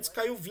SP500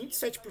 caiu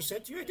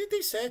 27% em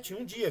 87, em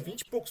um dia,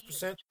 20 e poucos por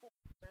cento.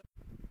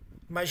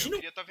 Imagina. Eu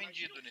queria estar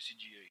vendido nesse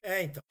dia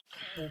aí. Então.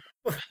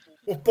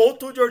 O Paul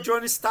Tudor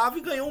Jones estava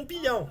e ganhou 1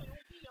 bilhão.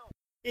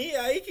 E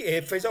aí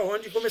fez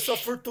aonde começou a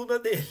fortuna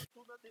dele.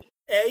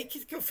 É aí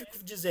que eu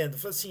fico dizendo.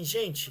 Falei assim,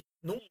 gente,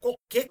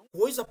 qualquer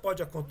coisa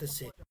pode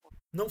acontecer.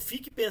 Não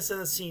fique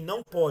pensando assim,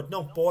 não pode,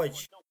 não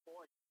pode.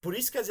 Por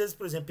isso que às vezes,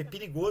 por exemplo, é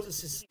perigoso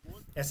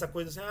essa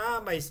coisa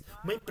assim, mas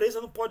uma empresa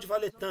não pode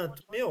valer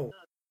tanto. Meu,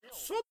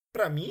 só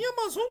pra mim a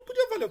Amazon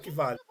podia valer o que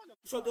vale.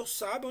 Só Deus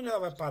sabe onde ela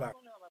vai parar.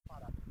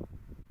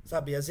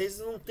 Sabe, às vezes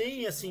não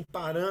tem assim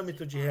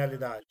parâmetro de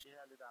realidade.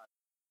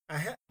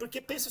 Porque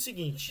pensa o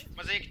seguinte.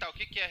 Mas aí que tá, o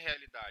que é a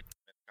realidade?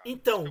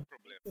 Então,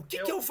 o que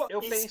eu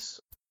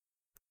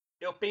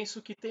Eu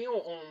penso que tem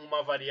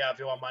uma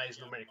variável a mais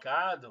no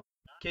mercado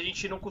que a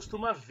gente não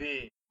costuma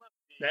ver.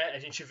 Né? A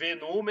gente vê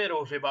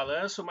número, vê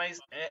balanço, mas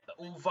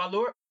o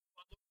valor,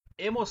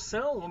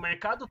 emoção, o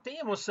mercado tem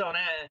emoção,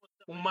 né?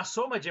 Uma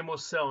soma de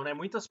emoção, né?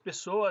 Muitas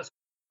pessoas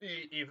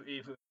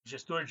e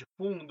gestor de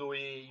fundo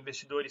e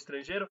investidor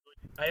estrangeiro,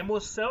 a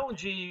emoção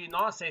de,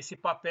 nossa, esse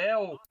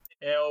papel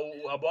é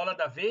a bola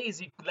da vez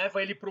e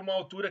leva ele para uma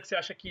altura que você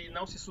acha que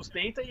não se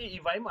sustenta e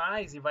vai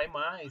mais, e vai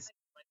mais.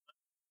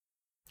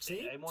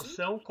 Sim, a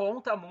emoção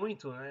conta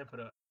muito, né?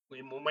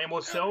 Uma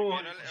emoção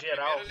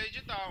geral. A primeira lei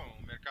de Down,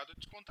 o mercado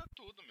desconta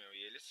tudo, meu,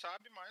 e ele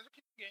sabe mais do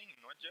que ninguém,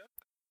 não adianta.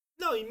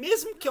 Não, e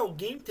mesmo que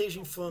alguém esteja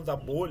inflando a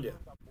bolha,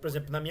 por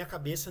exemplo, na minha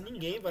cabeça,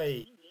 ninguém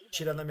vai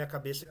tirar na minha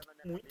cabeça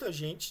que muita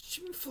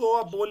gente inflou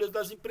a bolha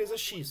das empresas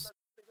X.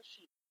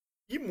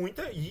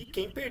 E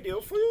quem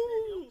perdeu foi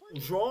o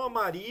João, a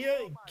Maria,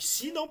 que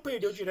se não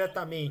perdeu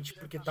diretamente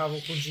porque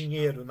estavam com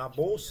dinheiro na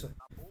bolsa,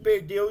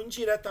 perdeu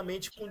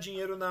indiretamente com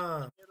dinheiro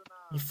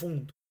em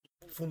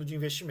fundo de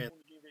investimento.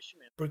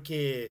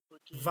 Porque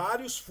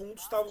vários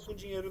fundos estavam com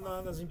dinheiro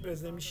nas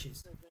empresas da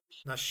MX,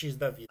 na X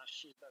da vida.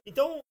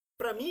 Então,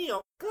 para mim,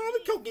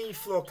 claro que alguém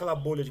inflou aquela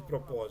bolha de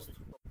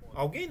propósito.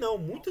 Alguém não,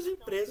 muitas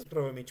empresas,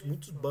 provavelmente,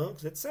 muitos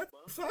bancos, etc.,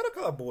 inflaram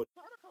aquela bolha.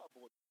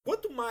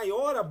 Quanto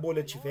maior a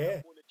bolha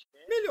tiver,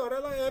 melhor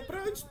ela é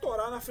para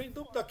estourar na frente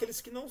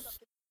daqueles que não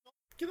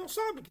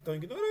sabem, que estão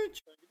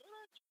ignorantes.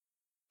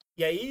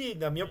 E aí,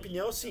 na minha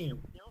opinião, assim,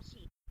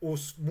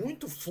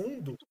 muito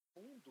fundo,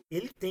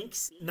 ele tem que,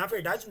 na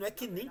verdade, não é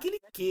que nem que ele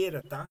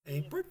queira, tá? É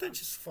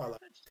importante isso falar.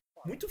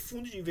 Muito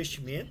fundo de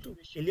investimento,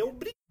 ele é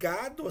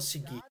obrigado a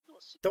seguir.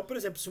 Então, por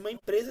exemplo, se uma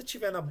empresa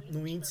estiver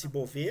no índice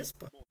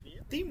Bovespa,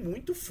 tem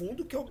muito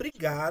fundo que é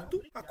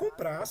obrigado a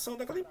comprar a ação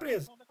daquela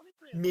empresa.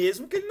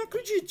 Mesmo que ele não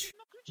acredite.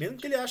 Mesmo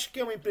que ele ache que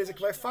é uma empresa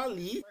que vai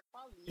falir,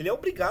 ele é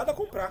obrigado a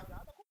comprar.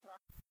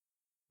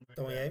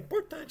 Então é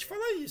importante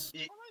falar isso.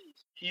 E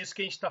isso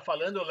que a gente está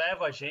falando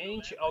leva a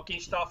gente ao que a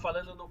gente estava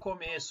falando no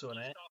começo,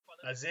 né?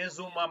 Às vezes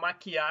uma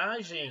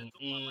maquiagem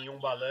em um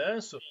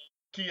balanço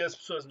que as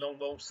pessoas não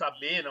vão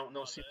saber,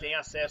 não se tem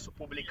acesso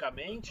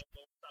publicamente,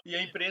 e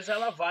a empresa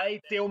ela vai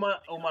ter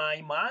uma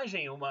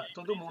imagem,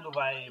 todo mundo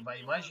vai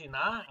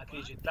imaginar,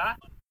 acreditar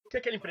que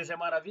aquela empresa é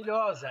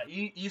maravilhosa.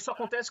 E isso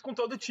acontece com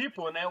todo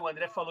tipo, né? O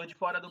André falou de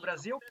fora do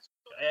Brasil.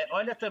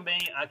 Olha também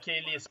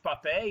aqueles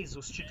papéis,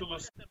 os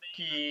títulos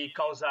que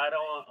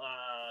causaram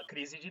a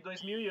crise de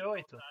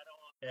 2008.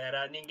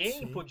 Ninguém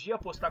Sim. podia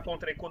apostar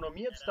contra a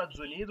economia dos Estados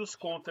Unidos,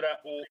 contra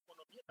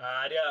a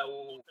área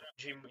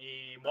de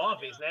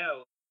imóveis, né?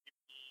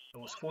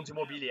 Os fundos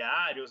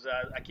imobiliários,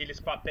 aqueles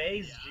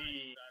papéis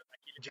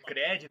de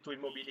crédito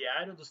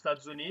imobiliário dos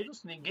Estados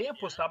Unidos, ninguém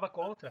apostava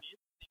contra.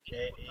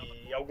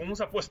 E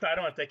alguns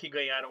apostaram até que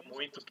ganharam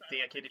muito, que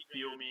tem aquele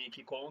filme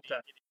que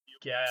conta,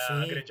 que é a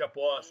Sim. grande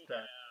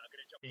aposta.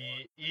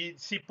 E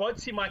se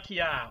pode se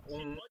maquiar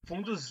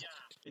fundos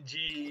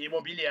de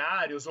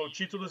imobiliários ou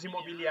títulos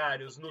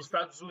imobiliários nos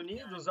Estados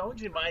Unidos,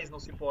 aonde mais não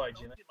se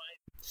pode, né?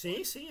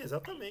 Sim, sim,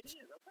 exatamente.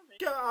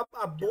 Porque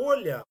a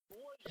bolha,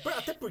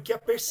 até porque a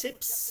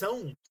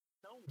percepção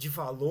de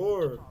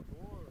valor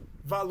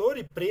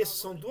e preço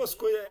são duas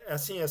coisas,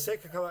 assim, eu sei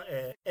que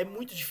é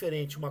muito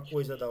diferente uma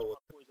coisa da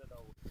outra.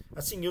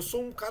 Assim, eu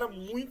sou um cara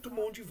muito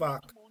mão de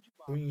vaca,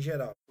 em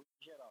geral.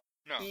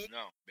 Não, E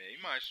não, bem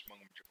mais mão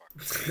de vaca.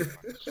 Bem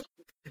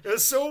mais. eu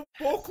sou um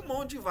pouco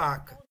mão de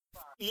vaca.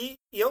 E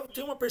eu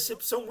tenho uma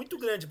percepção muito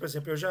grande, por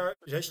exemplo, eu já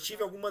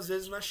estive algumas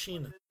vezes na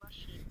China.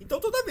 Então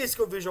toda vez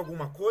que eu vejo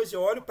alguma coisa,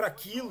 eu olho para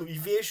aquilo e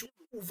vejo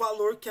o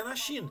valor que é na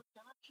China.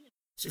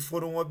 Se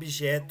for um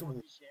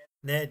objeto,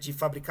 né, de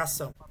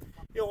fabricação.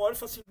 Eu olho e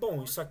falo assim,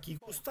 bom, isso aqui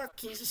custa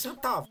 15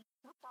 centavos.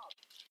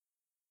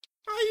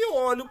 Aí eu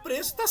olho o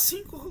preço, tá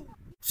 5.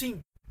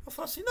 Eu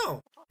falo assim, não,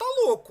 tá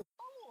louco.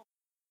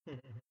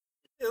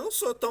 Eu não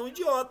sou tão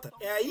idiota.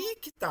 É aí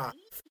que tá.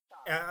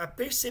 É a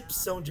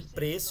percepção de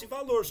preço e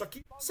valor. Só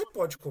que você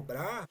pode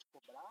cobrar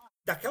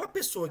daquela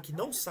pessoa que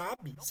não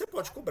sabe, você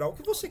pode cobrar o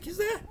que você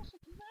quiser.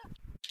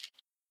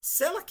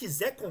 Se ela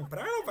quiser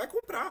comprar, ela vai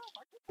comprar.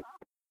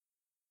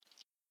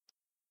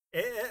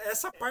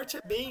 Essa parte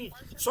é bem.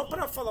 Só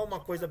para falar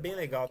uma coisa bem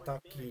legal, tá?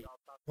 Que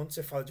quando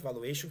você fala de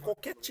valuation,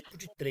 qualquer tipo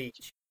de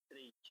trade,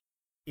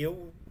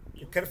 eu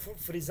quero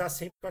frisar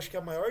sempre que eu acho que é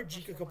a maior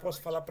dica que eu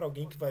posso falar para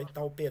alguém que vai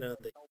estar operando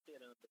aí.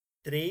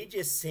 Trade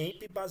é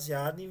sempre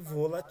baseado em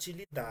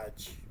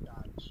volatilidade,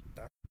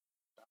 tá?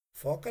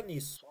 Foca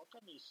nisso.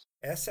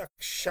 Essa é a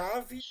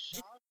chave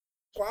de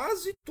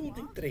quase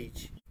tudo em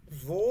trade.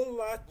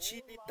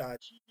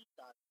 Volatilidade.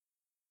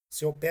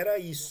 Você opera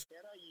isso.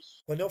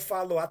 Quando eu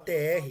falo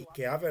ATR,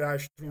 que é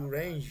Average True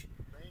Range,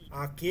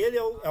 aquele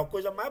é a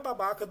coisa mais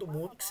babaca do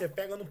mundo que você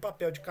pega num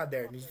papel de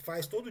caderno e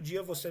faz todo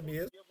dia você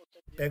mesmo.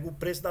 Pega o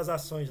preço das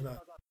ações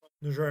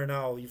no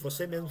jornal e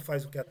você mesmo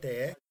faz o que é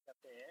ATR.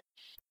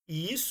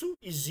 E isso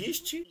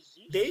existe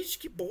desde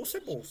que bolsa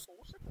é bolsa.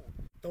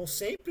 Então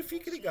sempre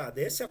fique ligado.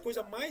 Essa é a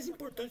coisa mais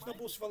importante na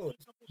Bolsa de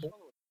Valores.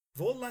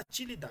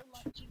 Volatilidade.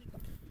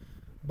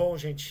 Bom,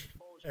 gente,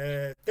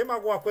 tem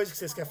alguma coisa que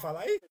vocês querem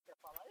falar aí?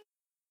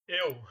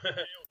 Eu,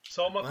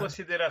 só uma Manda.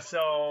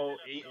 consideração,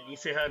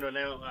 encerrando,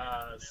 né,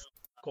 as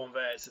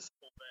conversas.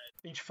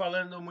 A gente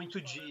falando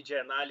muito de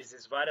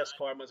análises, várias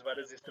formas,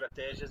 várias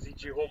estratégias e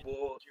de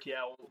robô, que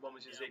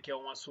vamos dizer, que é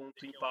um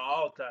assunto em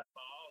pauta,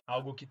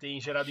 algo que tem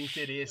gerado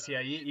interesse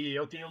aí, e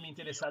eu tenho me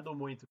interessado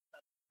muito.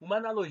 Uma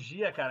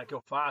analogia, cara, que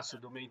eu faço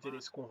do meu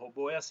interesse com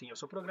robô é assim, eu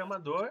sou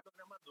programador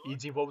e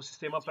desenvolvo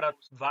sistema para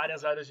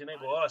várias áreas de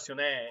negócio,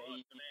 né?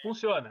 E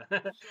funciona.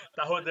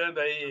 Tá rodando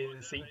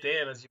aí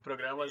centenas de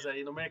programas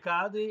aí no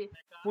mercado e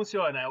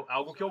funciona. É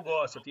algo que eu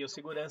gosto, eu tenho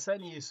segurança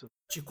nisso.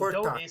 Te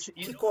Então, cortar.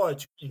 Que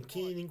código? Em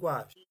que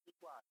linguagem?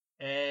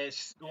 é,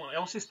 é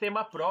um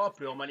sistema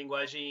próprio, é uma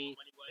linguagem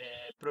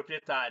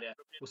proprietária.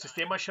 O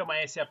sistema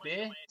chama SAP,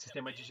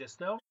 Sistema de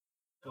Gestão,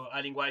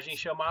 a linguagem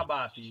chama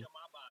ABAP.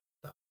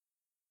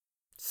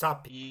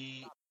 SAP.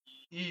 E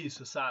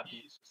isso,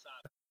 sabe?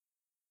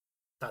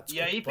 Tá, E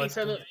desculpa, aí, pode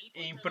pensando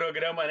continuar. em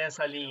programa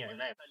nessa linha,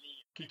 né?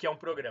 O que é um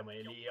programa?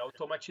 Ele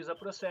automatiza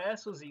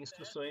processos e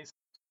instruções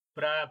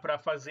para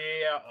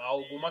fazer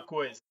alguma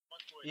coisa.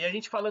 E a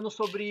gente falando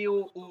sobre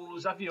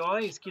os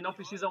aviões que não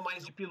precisam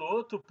mais de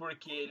piloto,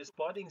 porque eles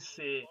podem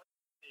ser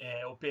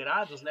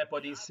operados, né?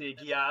 Podem ser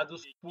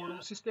guiados por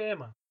um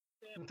sistema.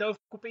 Então eu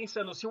fico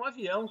pensando, se um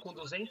avião com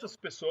 200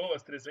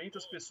 pessoas,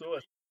 300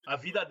 pessoas, a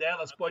vida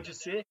delas pode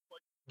ser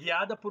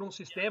guiada por um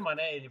sistema,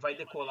 né? Ele vai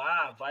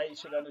decolar, vai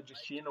chegar no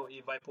destino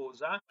e vai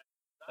pousar.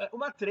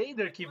 Uma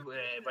trader que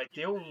vai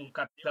ter um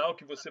capital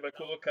que você vai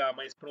colocar,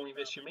 mas para um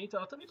investimento,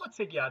 ela também pode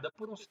ser guiada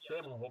por um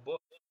sistema, um robô.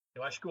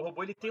 Eu acho que o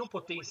robô ele tem o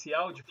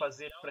potencial de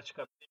fazer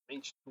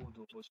praticamente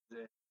tudo, vou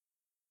dizer.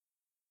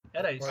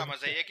 Era isso.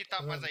 Mas aí é que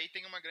tá, mas aí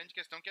tem uma grande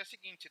questão que é a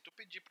seguinte: se tu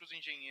pedir para os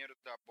engenheiros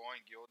da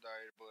Boeing ou da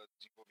Airbus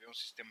desenvolver um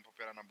sistema para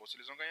operar na bolsa,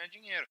 eles vão ganhar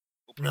dinheiro.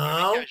 O problema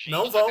é que a gente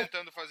não está vão.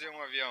 tentando fazer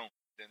um avião,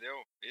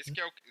 entendeu?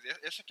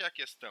 Essa que é a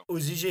questão.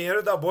 Os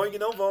engenheiros da Boeing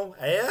não vão.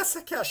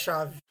 Essa que é a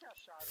chave.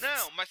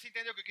 Não, mas você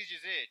entendeu o que eu quis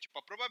dizer? Tipo,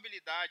 a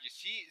probabilidade,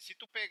 se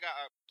tu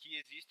pegar, que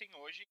existem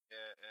hoje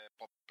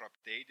prop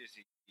traders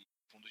e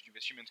fundos de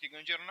investimento que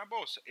ganham dinheiro na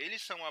bolsa.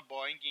 Eles são a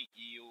Boeing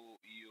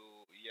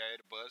e a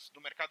Airbus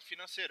do mercado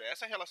financeiro.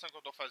 Essa é a relação que eu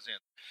estou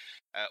fazendo.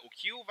 O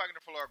que o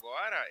Wagner falou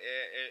agora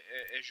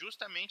é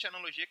justamente a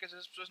analogia que às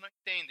vezes as pessoas não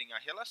entendem. A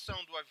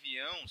relação do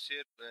avião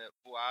ser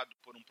voado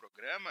por um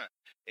programa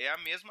é a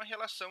mesma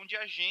relação de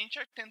a gente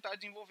tentar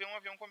desenvolver um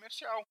avião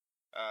comercial.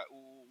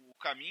 O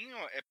caminho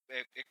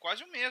é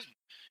quase o mesmo.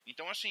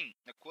 Então, assim,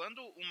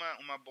 quando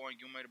uma Boeing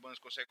e uma Airbus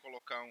consegue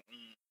colocar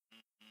um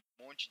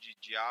monte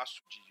de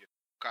aço, de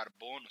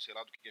carbono, sei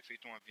lá do que é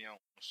feito um avião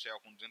no céu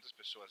com 200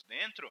 pessoas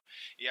dentro,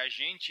 e a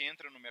gente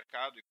entra no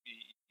mercado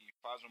e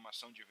faz uma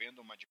ação de venda,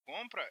 uma de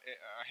compra,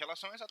 a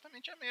relação é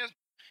exatamente a mesma.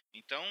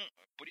 Então,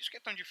 por isso que é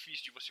tão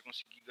difícil de você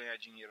conseguir ganhar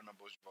dinheiro na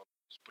bolsa de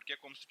valores, porque é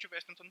como se tu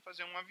estivesse tentando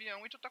fazer um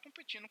avião e tu tá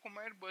competindo com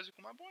uma Airbus e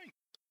com uma Boeing.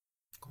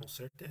 Com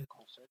certeza.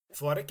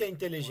 Fora que a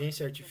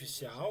inteligência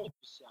artificial,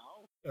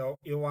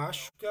 eu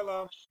acho que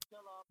ela...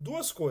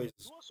 Duas coisas.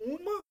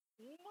 Uma,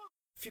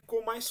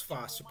 ficou mais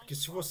fácil, porque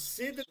se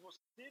você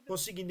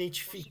conseguir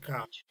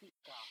identificar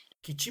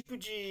que tipo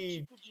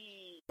de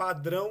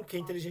padrão que a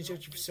inteligência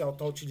artificial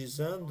está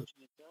utilizando,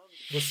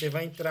 você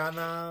vai entrar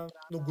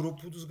no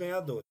grupo dos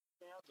ganhadores.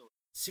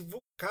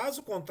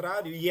 Caso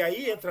contrário, e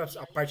aí entra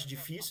a parte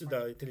difícil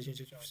da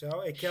inteligência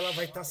artificial, é que ela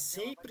vai estar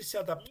sempre se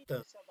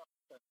adaptando.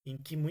 Em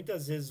que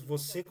muitas vezes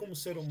você, como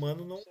ser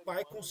humano, não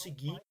vai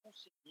conseguir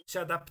se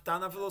adaptar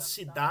na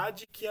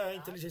velocidade que a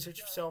inteligência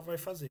artificial vai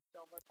fazer.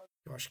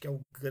 Eu acho que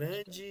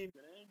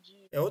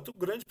é outro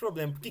grande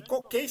problema, porque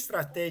qualquer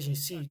estratégia em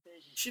si,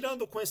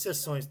 tirando com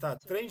exceções, tá?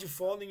 Trend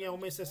following é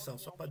uma exceção,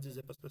 só para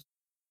dizer para as pessoas.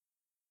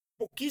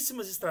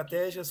 Pouquíssimas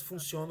estratégias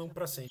funcionam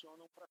para sempre.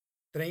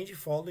 Trend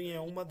following é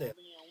uma delas.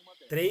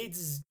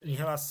 Trades em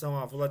relação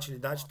à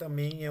volatilidade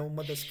também é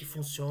uma das que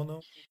funcionam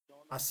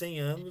há 100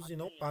 anos e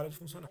não para de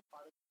funcionar.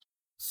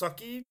 Só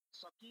que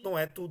não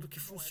é tudo que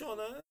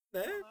funciona,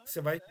 né? Você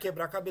vai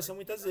quebrar a cabeça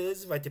muitas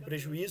vezes, vai ter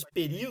prejuízo,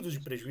 períodos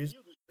de prejuízo.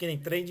 Que nem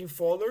trading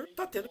follower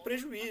tá tendo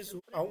prejuízo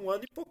há 1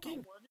 ano e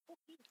pouquinho.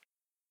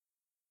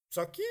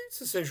 Só que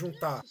se você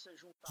juntar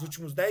os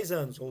últimos 10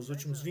 anos ou os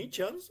últimos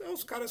 20 anos, é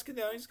os caras que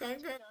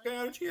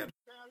ganharam dinheiro.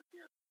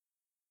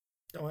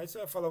 Então aí você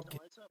vai falar o quê?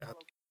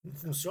 Não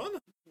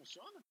funciona?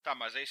 Tá,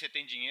 mas aí você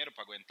tem dinheiro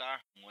para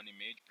aguentar 1 ano e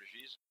meio de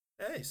prejuízo?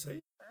 É isso aí.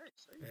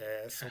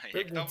 São Aí é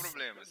perguntas. que tá o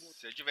problema.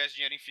 Se eu tivesse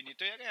dinheiro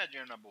infinito, eu ia ganhar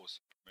dinheiro na bolsa.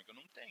 Como é que eu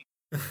não tenho?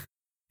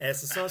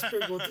 Essas são as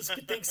perguntas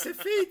que tem que ser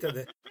feitas,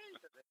 né?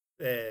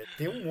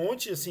 Tem um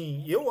monte,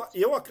 assim.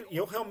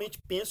 Eu realmente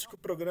penso que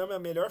o programa é a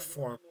melhor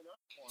forma.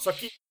 Só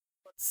que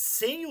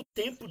sem o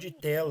tempo de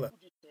tela,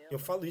 eu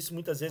falo isso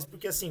muitas vezes,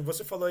 porque assim,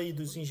 você falou aí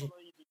dos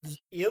engenheiros.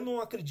 Eu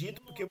não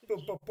acredito, porque eu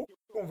pouco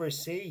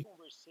conversei,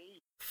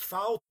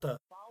 falta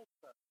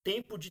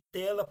tempo de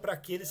tela para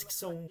aqueles que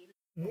são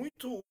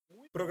muito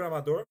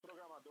programador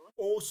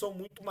ou são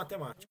muito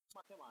matemáticos.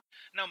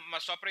 Não,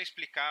 mas só para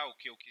explicar o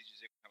que eu quis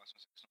dizer com relação a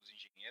essa questão dos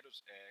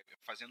engenheiros,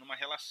 fazendo uma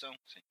relação,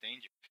 você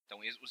entende? Então,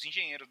 os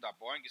engenheiros da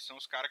Boeing são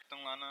os caras que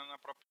estão lá na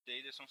própria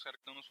trader, são os caras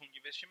que estão no fundo de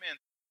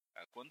investimento.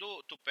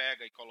 Quando tu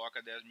pega e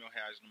coloca 10 mil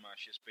reais numa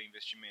XP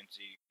Investimentos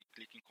e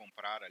clica em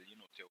comprar ali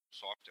no teu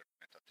software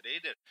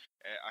MetaTrader,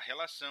 a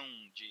relação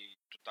de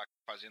tu tá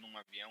fazendo um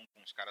avião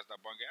com os caras da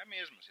Boeing é a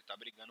mesma. Você tá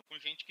brigando com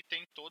gente que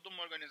tem toda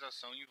uma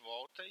organização em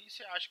volta e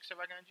você acha que você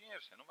vai ganhar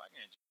dinheiro. Você não vai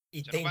ganhar dinheiro.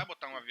 Você não vai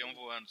botar um avião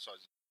voando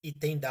sozinho. E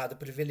tem dado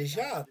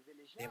privilegiado.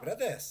 Lembra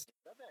dessa?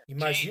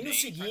 Imagina o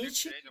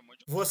seguinte,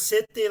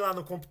 você ter lá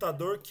no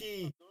computador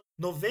que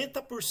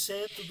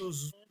 90%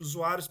 dos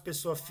usuários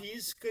pessoa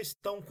física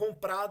estão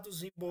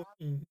comprados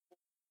em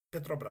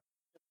Petrobras.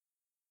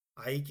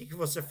 Aí o que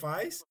você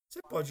faz?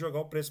 Você pode jogar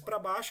o preço para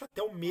baixo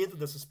até o medo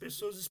dessas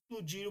pessoas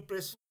explodir o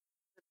preço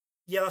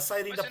e elas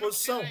saírem da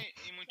posição. Mas você não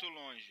precisa ir muito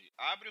longe.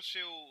 Abre o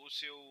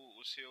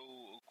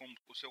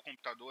seu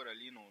computador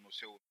ali no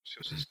seu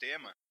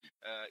sistema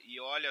e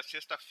olha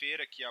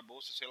sexta-feira que a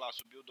bolsa, sei lá,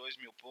 subiu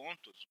 2.000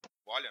 pontos.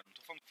 Olha, não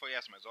tô falando que foi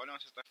essa, mas olha uma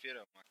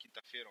sexta-feira, uma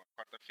quinta-feira, uma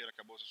quarta-feira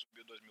que a bolsa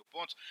subiu 2.000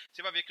 pontos.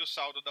 Você vai ver que o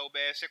saldo da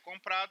UBS é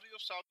comprado e o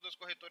saldo das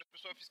corretoras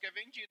pessoa física é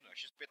vendido. A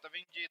XP tá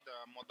vendida,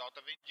 a Modal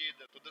tá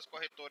vendida, todas as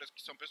corretoras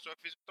que são pessoa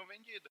física estão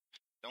vendidas.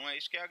 Então é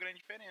isso que é a grande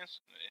diferença.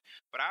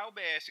 Para a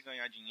UBS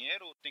ganhar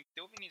dinheiro, tem que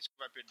ter o Vinicius que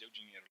vai perder o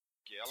dinheiro,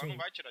 porque ela não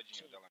vai tirar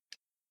dinheiro dela.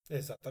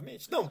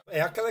 Exatamente. Não,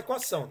 é aquela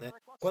equação, né?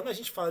 Quando a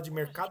gente fala de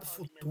mercado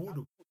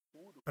futuro,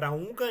 para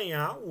um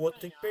ganhar, o outro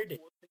tem que perder.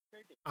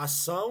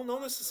 Ação não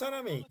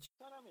necessariamente,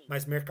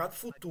 mas mercado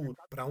futuro,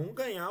 para um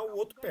ganhar, o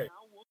outro perde.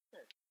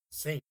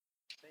 Sempre.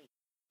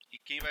 E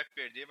quem vai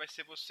perder vai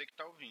ser você que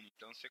tá ouvindo.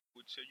 Então você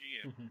cuide do seu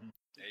dinheiro.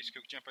 É isso que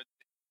eu tinha para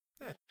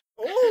dizer.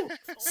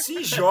 Ou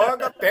se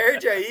joga,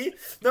 perde aí.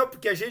 Não,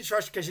 porque eu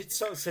acho que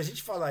se a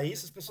gente falar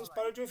isso, as pessoas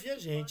param de ouvir a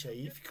gente.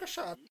 Aí fica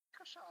chato.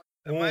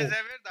 Mas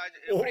é verdade.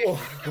 Eu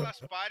prefiro que elas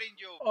parem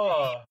de ouvir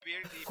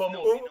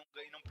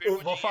e não percam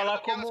vou dinheiro falar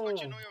do que elas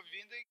continuem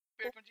ouvindo e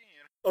percam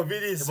dinheiro. Ô,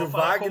 Vinícius, eu vou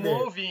falar como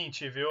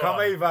ouvinte, viu?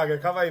 Calma aí,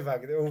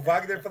 Wagner. O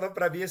Wagner falou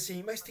pra mim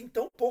assim, mas tem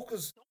tão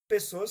poucas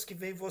pessoas que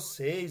veem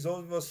vocês,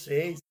 ouvem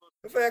vocês.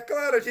 Eu falei, é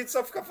claro, a gente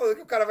só fica falando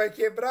que o cara vai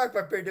quebrar, que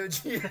vai perder o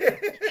dinheiro.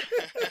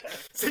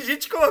 Se a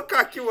gente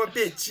colocar aqui uma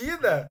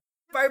Betina,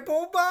 vai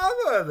bombar,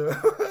 mano.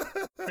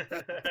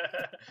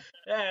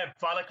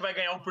 Fala que vai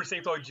ganhar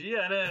 1% ao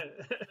dia, né?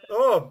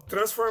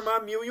 Transformar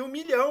 1.000 em 1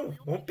 milhão.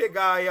 Vamos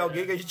pegar aí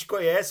alguém que a gente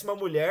conhece, uma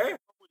mulher,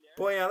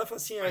 põe ela e fala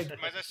assim...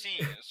 Mas assim,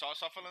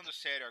 só falando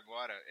sério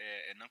agora,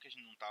 não que a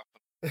gente não tá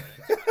falando,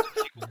 mas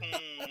eu fico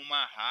com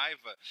uma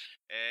raiva.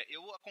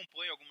 Eu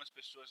acompanho algumas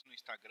pessoas no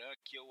Instagram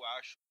que eu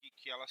acho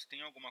que elas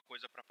têm alguma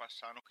coisa para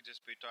passar no que diz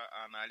respeito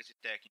à análise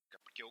técnica,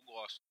 porque eu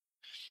gosto.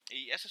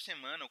 E essa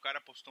semana o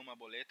cara postou uma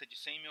boleta de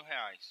 100 mil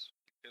reais.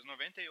 Fez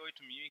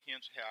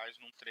 98.500 reais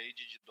num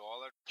trade de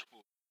dólar,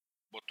 tipo,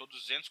 botou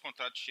 200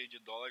 contratos cheios de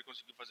dólar e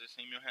conseguiu fazer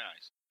 100 mil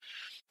reais.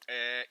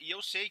 E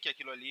eu sei que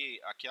aquilo ali,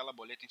 aquela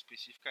boleta em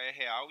específica é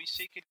real e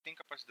sei que ele tem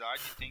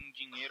capacidade e tem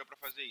dinheiro para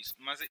fazer isso.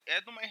 Mas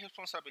é de uma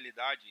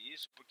irresponsabilidade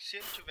isso, porque se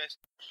ele tivesse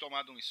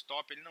tomado um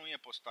stop, ele não ia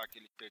postar que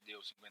ele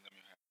perdeu 50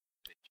 mil reais.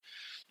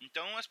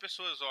 Então as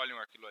pessoas olham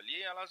aquilo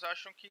ali, elas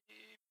acham que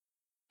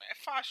é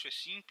fácil, é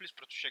simples,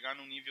 para tu chegar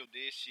num nível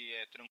desse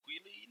é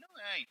tranquilo, e não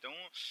é. Então,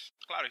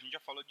 claro, a gente já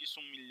falou disso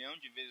 1 milhão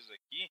de vezes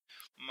aqui,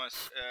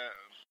 mas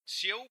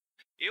se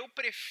eu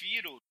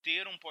prefiro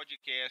ter um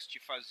podcast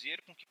e fazer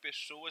com que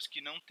pessoas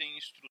que não têm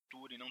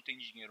estrutura e não têm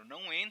dinheiro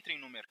não entrem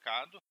no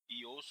mercado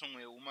e ouçam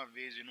eu uma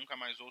vez e nunca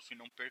mais ouçam e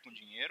não percam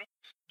dinheiro,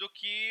 do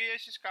que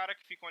esses caras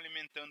que ficam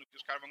alimentando que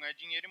os caras vão ganhar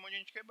dinheiro e um monte de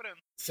gente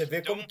quebrando. Você vê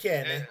então, como que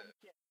é, né?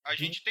 A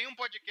gente tem um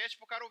podcast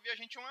pro cara ouvir a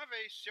gente uma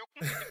vez. Se eu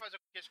conseguir fazer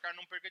com que esse cara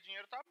não perca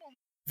dinheiro, tá bom.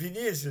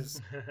 Vinícius,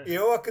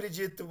 eu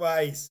acredito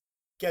mais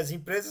que as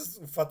empresas,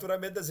 o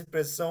faturamento das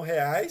empresas são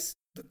reais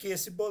do que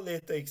esse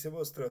boleto aí que você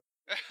mostrou.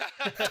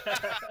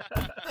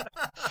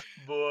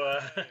 Boa.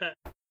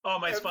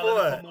 Mas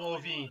falando como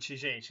ouvinte,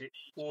 gente,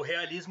 o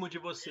realismo de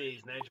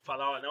vocês, né? De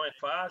falar, não é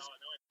fácil,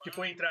 que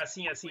for entrar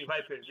assim,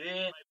 vai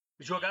perder.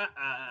 Jogar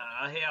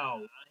a real.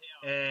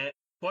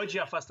 Pode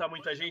afastar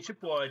muita gente?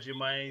 Pode,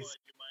 mas...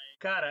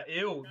 Cara,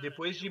 eu,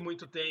 depois de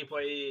muito tempo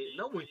aí,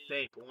 não muito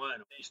tempo, 1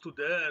 ano,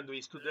 estudando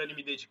e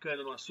me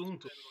dedicando no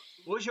assunto,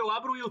 hoje eu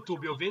abro o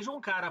YouTube, eu vejo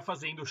um cara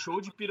fazendo show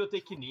de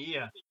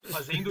pirotecnia,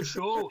 fazendo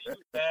show,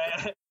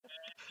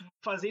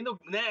 fazendo,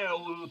 né,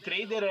 o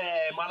trader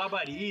é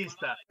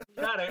malabarista.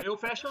 Cara, eu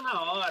fecho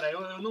na hora,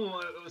 eu não,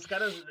 os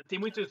caras, tem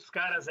muitos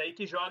caras aí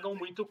que jogam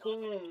muito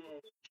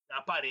com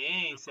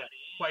aparência,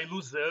 com a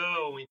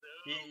ilusão,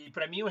 e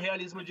pra mim o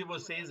realismo de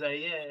vocês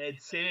aí é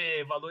de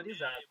ser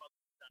valorizado.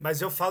 Mas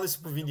eu falo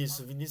isso pro Vinícius.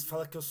 O Vinícius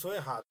fala que eu sou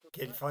errado.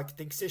 Que ele fala que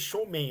tem que ser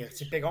showman.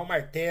 Assim, pegar um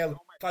martelo,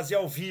 fazer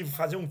ao vivo,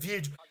 fazer um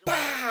vídeo.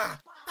 Pá!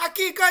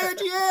 Aqui caiu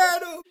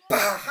dinheiro!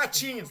 Pá!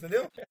 Ratinho,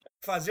 entendeu?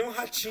 Fazer um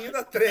ratinho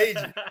da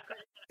trade.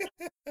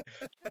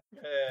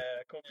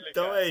 Complicado.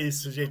 Então é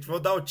isso, gente.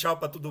 Vou dar o tchau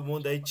pra todo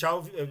mundo aí.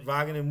 Tchau,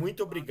 Wagner.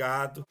 Muito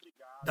obrigado.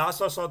 Dá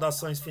suas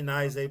saudações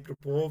finais aí pro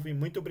povo e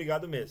muito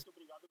obrigado mesmo.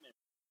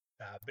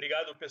 Tá,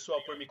 obrigado,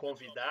 pessoal, por me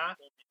convidar.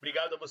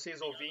 Obrigado a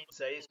vocês,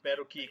 ouvintes aí.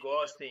 Espero que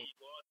gostem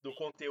do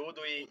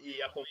conteúdo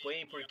e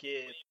acompanhem,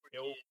 porque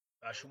eu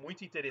acho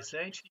muito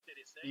interessante.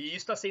 E isso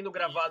está sendo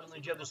gravado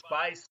no Dia dos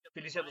Pais.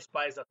 Feliz Dia dos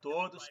Pais a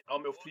todos. Ao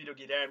meu filho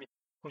Guilherme,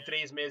 com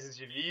 3 meses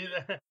de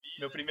vida.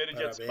 Meu primeiro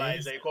Dia dos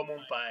Pais aí como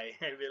um pai.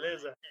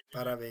 Beleza?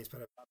 Parabéns.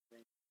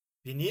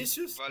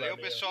 Vinícius? Valeu,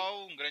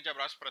 pessoal. Um grande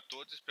abraço para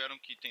todos. Espero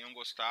que tenham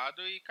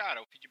gostado. E,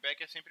 cara, o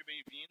feedback é sempre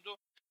bem-vindo.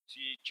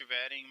 Se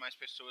tiverem mais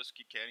pessoas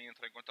que querem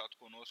entrar em contato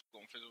conosco,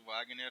 como fez o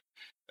Wagner,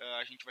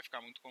 a gente vai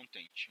ficar muito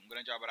contente. Um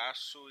grande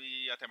abraço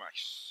e até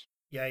mais.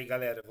 E aí,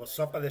 galera,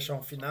 só para deixar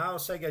um final,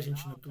 segue a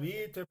gente no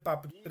Twitter,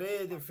 Papo de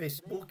Trader,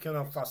 Facebook, eu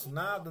não faço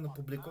nada, não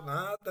publico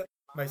nada,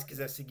 mas se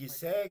quiser seguir,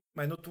 segue.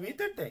 Mas no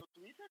Twitter tem.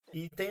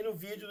 E tem no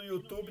vídeo do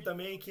YouTube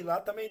também, que lá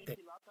também tem.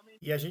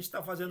 E a gente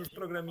está fazendo os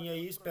programinha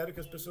aí, espero que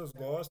as pessoas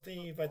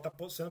gostem e vai estar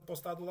sendo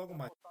postado logo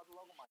mais.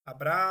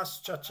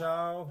 Abraço,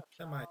 tchau,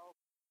 até mais.